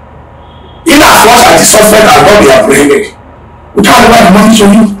 In as much as the suspect has not been apprehended, we can't provide the money to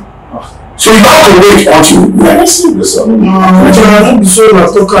you. So you have to wait until you are listening. I don't be so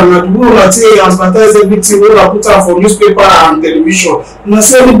like talking. We will say advertise everything. We will put out for newspaper and television. And I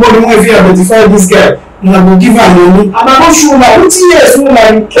say anybody who if you identify this guy, I will give her money. And I'm not sure like what years we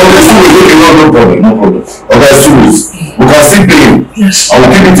like. Okay, no problem. Okay, it's 2 weeks. We can still pay him. Yes. I will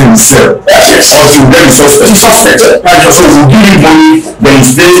keep it in the cell. Yes. Until we get the suspect. So we'll give him money. Then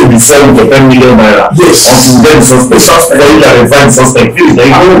his place will be sold for 10 million naira. Yes. Until we get the suspect. Then you can find the suspect. Finish. Then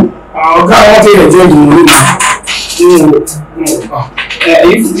you go. Okay, I want to enjoy the money.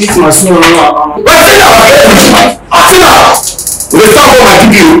 If my son But we start for my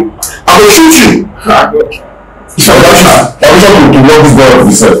video. I will shoot you. It's a option to work this guy off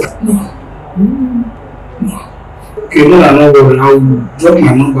himself. Okay, no, I will drop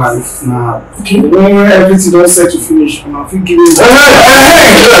my number if now. Okay. When everything is set to finish, and I'll give you. It's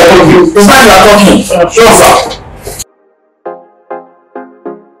not your talking. Sure, sir.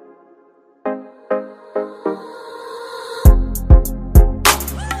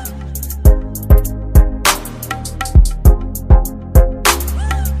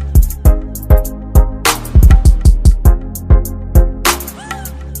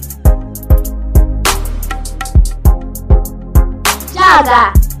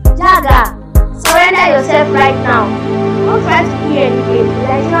 Jaggar, surrender yourself right now. Don't try to kill anybody. The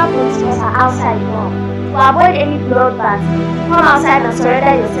Nigerian police are outside now. To avoid any bloodbath, come outside and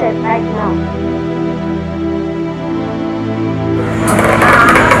surrender yourself right now.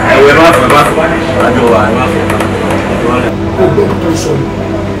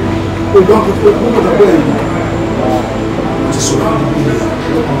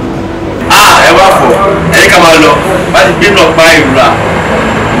 Ẹ wá fọ ẹ̀yìn ká máa lọ bá ti gbé náà pa ìrora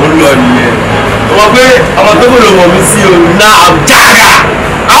mo ń lọ nìyẹn ọmọ pé ọmọ tó gbọ́dọ̀ mọ̀ mí sí o náà Jaggar.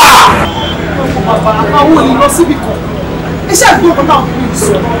 Bàbá àwọn òyìn lọ síbi kan iṣẹ́ àgbẹ̀ ọkọ̀ náà kò ní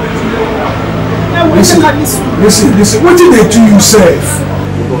sọ. Listen, what did they do yourself?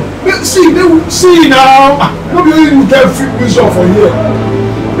 See now, nobody will get free vision for here.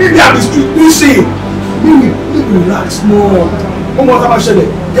 Maybe I'm the street, listen. Maybe relax more. One more time I said it.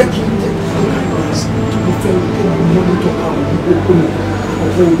 Get him, relax. You feel money to come.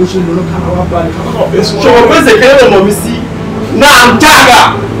 So where's the kind of mommy see? Now Jaggar.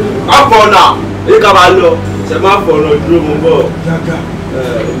 I'm for now. You come along. Say my for no dream more. Jaggar.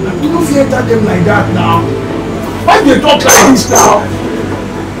 You don't fear them like that now. Why they talk like this now?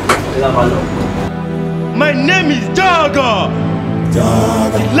 My name is Jaggar,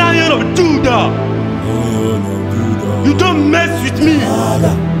 Lion of Judah. You don't mess with me.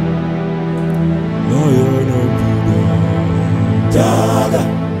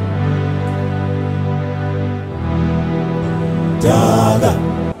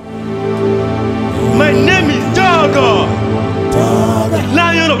 My name is Jaggar,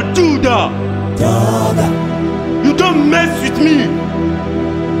 Lion of Judah. You don't mess with me.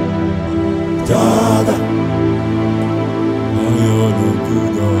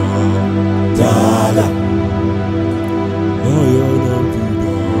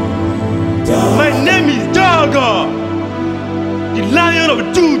 My name is Jaggar, the Lion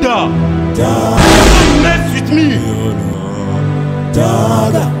of Judah. Don't mess with me.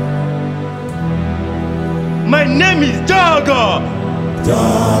 My name is Jaggar,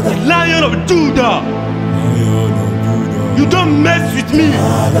 the Lion of Judah. You don't mess with me.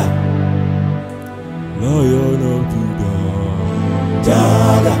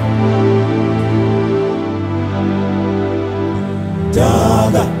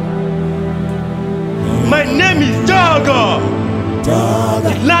 My name is Jaggar,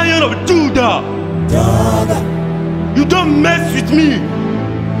 the Lion of Judah. You don't mess with me.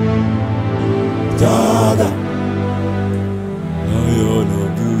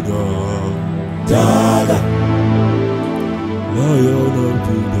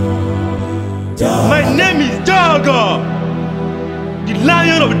 My name is Jaggar, the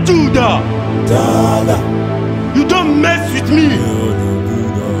Lion of Judah. You don't mess with me.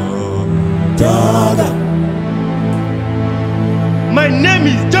 My name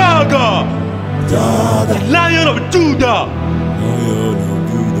is Jaggar, the Lion of Judah.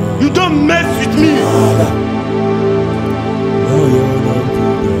 You don't mess with me.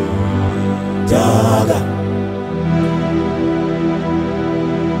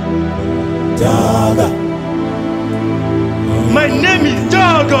 My name is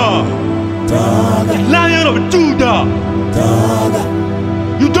Jaggar, the Lion of Judah.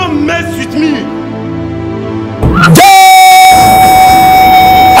 You don't mess with me.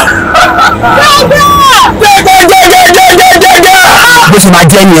 bó ṣe máa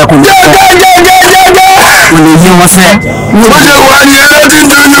jẹ́ nìyẹn kò ní fẹ́ kò lè yí wọn sẹ́. Bó ṣe wà ní ẹ ti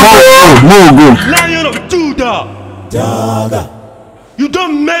dùn yín kó. Mo ògo. Lion of Judah. You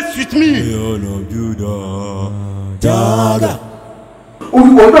don't mess with me.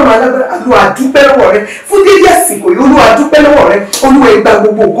 Olúwa Ọlọ́run alágbára Olúwa dúpẹ́ lọ́wọ́ rẹ fún dédé àsìkò yìí Olúwa dúpẹ́ lọ́wọ́ rẹ Olúwa ìgbà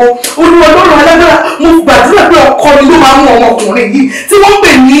gbogbo ògo Olúwa Ọlọ́run alágbára mo gbàdúrà pé ọkọ mi ló máa mú ọmọkùnrin yìí tí wọ́n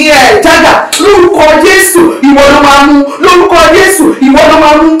pè ní Jaggar lórúkọ Jésù ìwọ ló máa mú lórúkọ Jésù ìwọ ló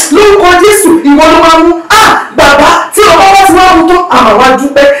máa mú lórúkọ Jésù ìwọ ló máa mú bàbá tí ọmọ wa ti wá mú tán àmà wa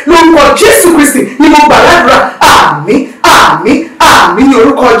dúpẹ́ lórúkọ Jésù Kristi ni mo gbà ládùúrà àmín àmín àmín ní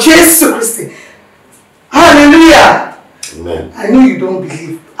orúkọ Jésù Kristi hallelujah. Amen. I know you don't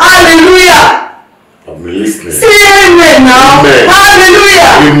believe. Hallelujah. I'm listening. Say amen now. Amen.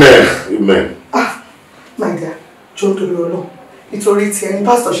 Hallelujah. Amen. Amen. My dear, John to the Lord. Nítorí tí ẹni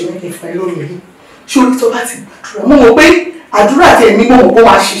pásítọ̀ ṣe ní kí n fún ẹ lórí yìí. Ṣé orí tó bá ti gbàdúrà? Mo mọ̀ pé àdúrà tí èmi mọ̀ kó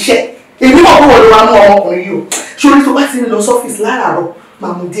máa ṣiṣẹ́. Èmi mọ̀ kó wọ́n ló máa mú ọmọkùnrin yìí o. Ṣé orí tó bá ti lọ sọ́fíìsì láràárọ̀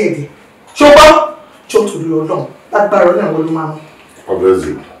máa mú díẹ̀díẹ̀. Ṣé o gbọ́? John to the Lord. Lágbára Ọlọ́run wọ́n ló máa mú.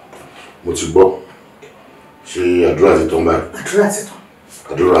 Obviously, mo ti gbọ́. Ṣé àdúrà ti tán báyìí? Àdúrà ti tán.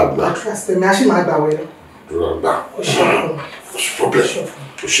 Àdúrà àgbà. Àdúrà ti tán. Mi á sì máa gbà wẹ̀ lọ. Àdúrà àgbà. O ṣe ọkọ. O ṣe problem.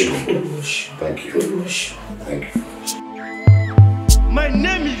 O ṣe lọ. Thank you. Olúwa ṣe. Thank you. My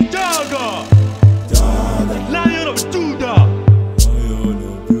name is JAGGAR, Lion of Judah.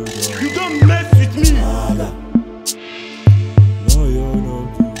 You don't mess with me.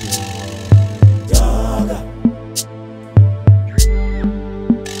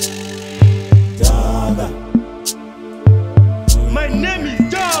 My name is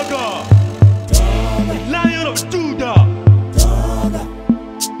JAGGAR, Lion of Judah.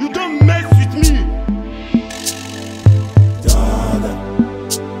 You don't mess with me.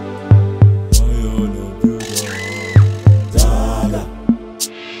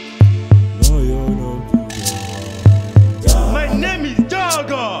 My name is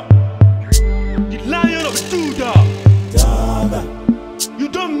JAGGAR, the Lion of Judah. You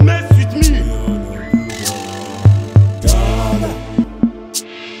don't mess with me.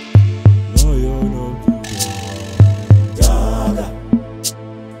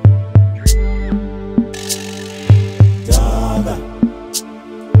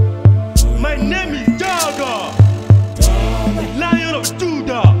 My name is JAGGAR, the Lion of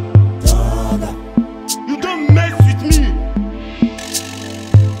Judah. You don't mess with me.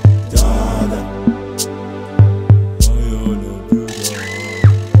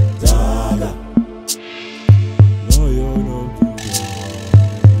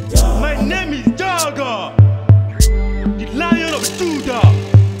 My name is JAGGAR, the Lion of Judah.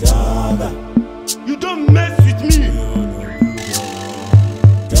 You don't mess with me.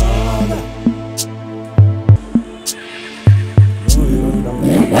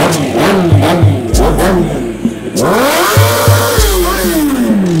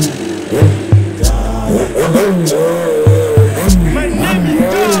 My name is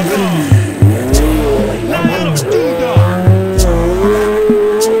JAGGAR, Lion of Judah.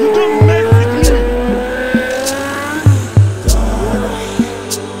 You don't mess with me.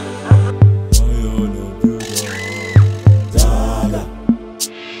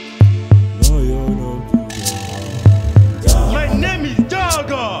 My name is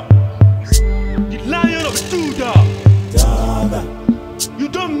JAGGAR, the Lion of Judah. You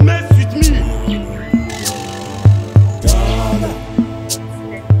don't mess with me.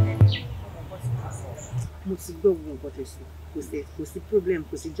 Mo ti gbọ́ gbogbo nǹkan tẹ̀sán kò sí problem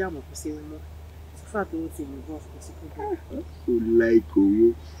kò sí jáàmù kò sí ọmọ fà tó ti lè bọ́ kò sí problem. ó láìkò owó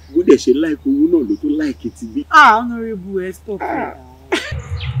bó dẹ̀ ṣe láìkò owó náà ló tó láìkì ti bí. Honourable ẹ stop ẹ.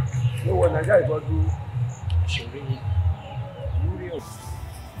 Mo wọ Nàìjíríà ìtọ́jú ìṣòro yìí.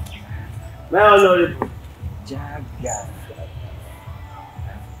 My honourable. JAGGAR.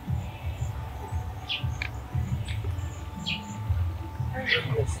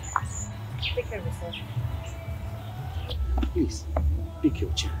 Take care of yourself. Please, pick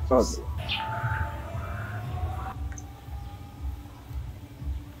your chance.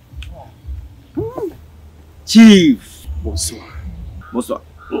 Chief. Bonsoir. Bonsoir.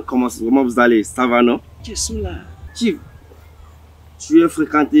 Comment vous allez? Ça va, non? Je suis là. Chief, tu es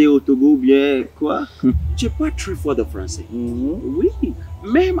fréquenté au Togo ou bien quoi? Je parle très fort de français. Oui,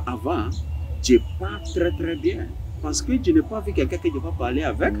 même avant, je parle très très bien. Parce que je n'ai pas vu quelqu'un que je vais parler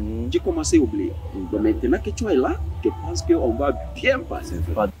avec, j'ai commencé à oublier. Donc maintenant que tu es là, je pense qu'on va bien passer.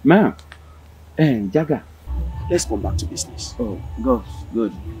 Man, JAGGAR, let's come back to business. Oh,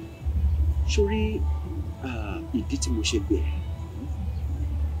 good. Sori, ìdí tí mo ṣe gbé ẹ.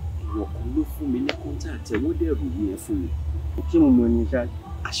 Ìwọ kan ló fún mi ní contact wọ́n dẹ̀ ròyìn ẹ fún mi. Kí mo mọ̀ ní ṣáà?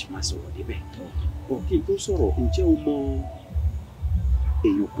 A ṣì máa sọ̀rọ̀ débẹ̀. Kí n tó sọ̀rọ̀, ǹjẹ́ o mọ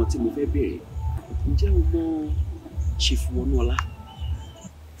èèyàn kan tí mo fẹ́ bẹ̀rẹ̀? Ǹjẹ́ o mọ Chief Wonuola?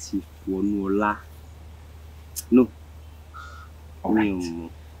 Chief Wonuola? No. All right.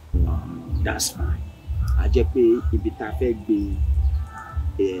 That's fine. A jẹ́ pé ibi tá a fẹ́ gbé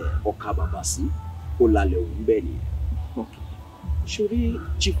ọkà bàbà sí, ó lálẹ́ òun bẹ́ẹ̀ ni. Sori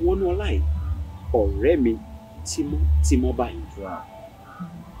Chief Wonuola yìí, ọ̀rẹ́ mi tímọ́ báyìí.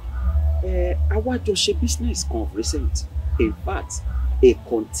 Àwa jọ ṣe business kan of recent. In fact, a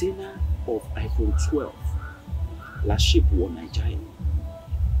container of iPhone 12 la ship wọ Nigeria.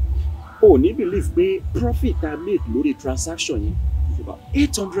 O ní believe pé profit I made lórí transaction yẹn is about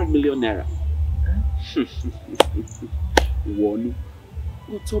 800 million naira. Wọ́n ní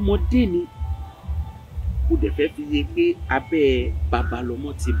ọ̀tọ́mọdé ni ó dẹ̀ fẹ́ fi yé pé abẹ́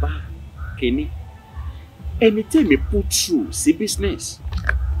babalọ́mọ ti bá kínní. Ẹni tèmi put through sí business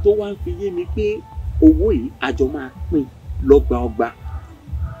tó wá ń fi yé mi pé owó yìí àjọ máa pín lọ́gbàọgbà.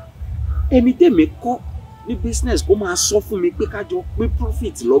 Ẹni tèmi kọ́ ní business kó máa sọ fún mi pé kájọ pín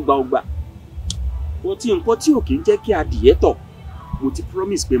profit lọ́gbàọgbà. Wọ́n ti nǹkan tí ò kì í jẹ́ kí adìyẹ tọ̀ mo ti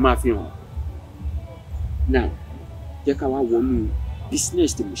promise pé máa fi hàn. Now jẹ́ ká wá wọnú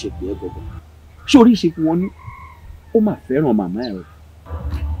business tí mo ṣe pè é gbọ̀gbọ̀. Ṣé orí ìṣe fún wọn ní ó máa fẹ́ràn màmá ẹ̀ o.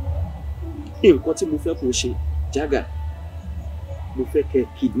 nǹkan tí mo fẹ́ kó ṣe Jagga mo fẹ́ kẹ́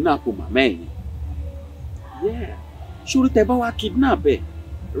kidnap màmá ẹ̀ yẹn ṣórí tẹ́ bá wá kidnap ẹ̀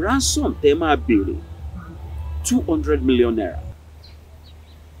ransom tẹ́ máa béèrè 200 million naira.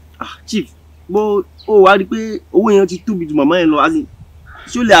 Chief mo ó wá rí pé owó yẹn ti tóbi ju màmá yẹn lọ àti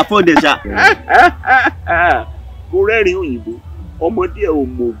ṣé ó lè afford ẹ̀ ṣá. mo rẹ́rìn òyìnbó ọmọdé ẹ̀ ò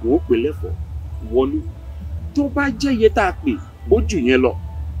mọ ògùn ó pè lẹ́fọ̀ọ́ wọnú tó bá jẹ́ iye tá a pè ó jù yẹn lọ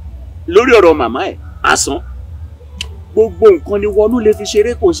lórí ọ̀rọ̀ màmá ẹ̀ á san gbogbo nǹkan ni wọnú lè fi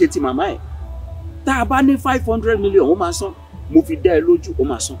ṣeré kò ṣe ti màmá ẹ̀ tá a bá ní 500 million ó máa san mo fi dá ẹ lójú ó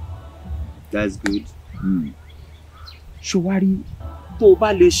máa san. That's good. ṣùwárí tó o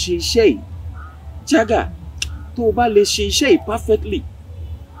bá lè ṣe iṣẹ́ yìí Jagga tó o bá lè ṣe iṣẹ́ yìí perfectly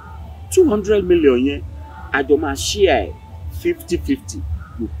 200 million yẹn àjọ máa share ẹ̀ 50-50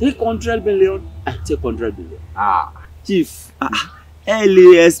 you take 100 million I take 100 million. Chief ẹ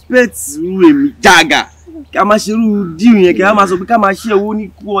lè expect irú èmi Jagga kí a máa ṣe irú deal yẹn kí a máa sọ pé ká máa ṣe owó ní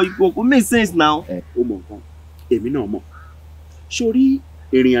ipò kò make sense now. ó mọ nǹkan èmi náà mọ̀ sórí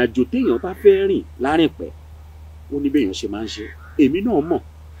ìrìn àjò téèyàn bá fẹ́ rìn láàrin pẹ́ ó ní béèyàn ṣe máa ń ṣe èmi náà mọ̀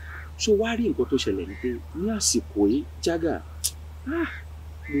ṣó wá rí nǹkan tó ṣẹlẹ̀ ní pé ní àsìkò yìí Jagga mo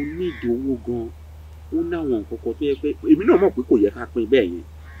ní ìdòwò gan ó náwọn nǹkan kan tó yẹ pé èmi náà mọ̀ pé kò yẹ ká pín bẹ́ẹ̀ yẹn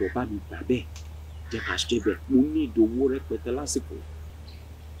bọ̀ bá mi gbà bẹ́ẹ̀ jẹ́ ká ṣe bẹ́ẹ̀ mo ní ìdòwò rẹpẹtẹ lásìkò.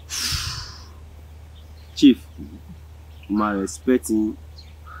 Chief ma respecting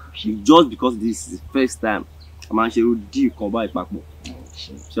just because this is the first time a máa ń ṣe irú deal kan báyìí papọ̀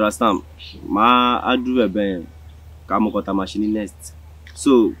ṣe understand máa á dúró ẹ̀bẹ̀ yẹn ká mọ̀ kọ́ta máa ṣe ní next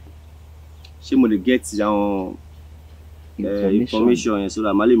so ṣé mo lè get àwọn information yẹn so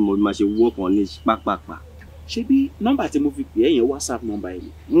that màá lè mọ bí máa ṣe work on it pápápá. ṣé bí nọ́mbà tí mo fi pè é yẹn WhatsApp nọ́mbà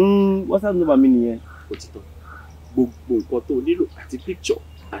yẹn. WhatsApp nọ́mbà mi nìyẹn. òtítọ́ gbogbo nǹkan tó nílò àti picture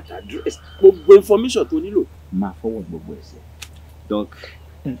àti address gbogbo information tó nílò máa forward gbogbo ẹ̀ sí. donc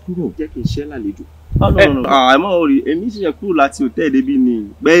ẹ kúrò jẹ́ kí n ṣe lálejò. àmọ́ orí èmi ṣe kúrò láti hòtẹ́ẹ̀lì débi ni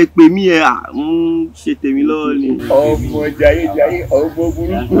bẹ́ẹ̀ pé mí ẹ ń ṣe tèmi lọ́wọ́ ni. ọmọ jayéjayé ọmọ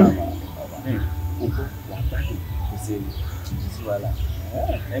burúkú.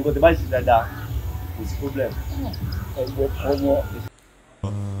 ẹnìkan tó bá ṣe dáadáa kò sí problem.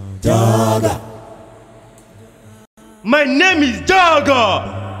 Jagga. My name is Jagga.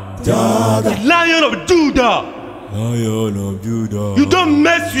 Jagga. Lion of Judah. Lion of Judah. You don't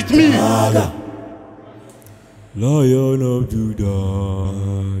mess with me. Jagga. Lion of Judah.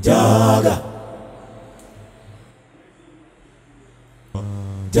 Jagga.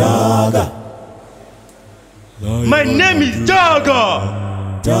 Jagga. My name is Jagga.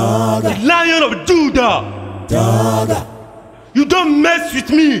 Jagga. Lion of Judah. Jagga. You don't mess with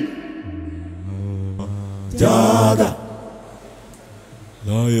me. Jagga.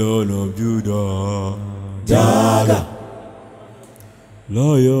 Lion of Judah. Jagga.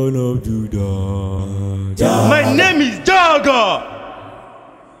 Lion of Judah. Jagga. My name is Jagga.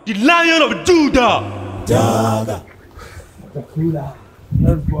 The Lion of Judah. Jagga.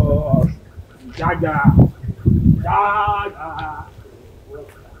 Let's go. Jagga. Jagga.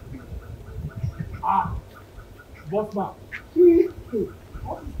 Bossman.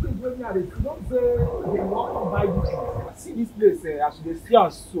 All these things when you are there, you don't say they want to buy this. See this place, as they see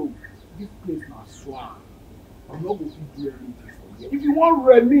us so, this place na swamp. I'm not going to do anything for you. If you want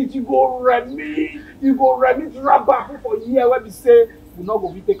remit, you go remit. You go remit right back for here where we say we're not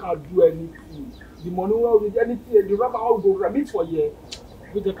going to take out do anything. The money will do anything. The rubber will go remit for here.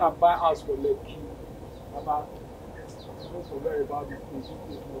 We take out buy house for Lekki. Baba, don't forget about this place.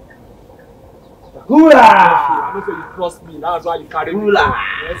 Hula! I know you trust me. That's why you carry me.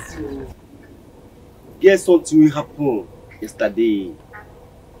 Yes, you. Guess something happened yesterday.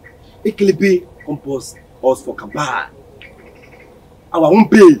 Ikeduba composed us for Kabal. Our own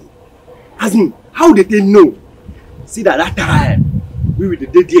pay. As in, how did they know? See that time we were the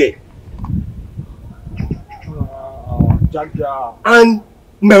day there. Jagga. And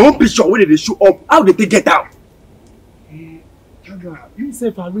my own picture where they show up, how did they get out? Jagga, you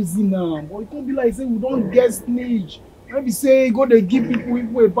say for reason now, but it can't be like say we don't get snitch. Maybe say go they give people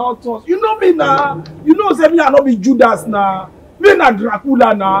info about us. You know me now. You know say me I not be Judas now. Me na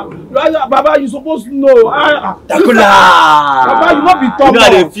Dracula now. Baba, you supposed to know. Dracula. Baba, you not be Thomas.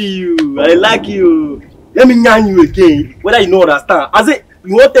 You know I feel you. I like you. Let me yarn you again. Whether you know understand. I say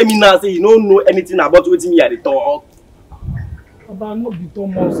you won't tell me now. Say you don't know anything about what me at the talk. Baba, not be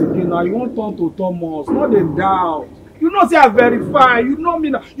Thomas again now. You won't turn to Thomas. Not the doubt. You know say I verify. You know me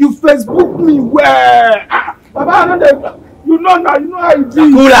now. You Facebook me where? Baba, I know the. You know now. You know how it is.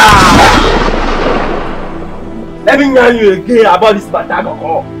 Dracula. Let me yarn you again about this matter.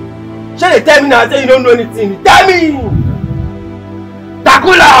 Shey dey tell me now say you don't know anything. Tell me.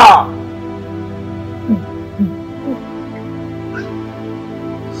 Takula.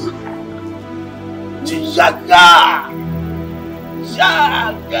 Jaggar.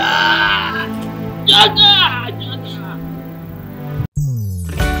 Jaggar. Jaggar.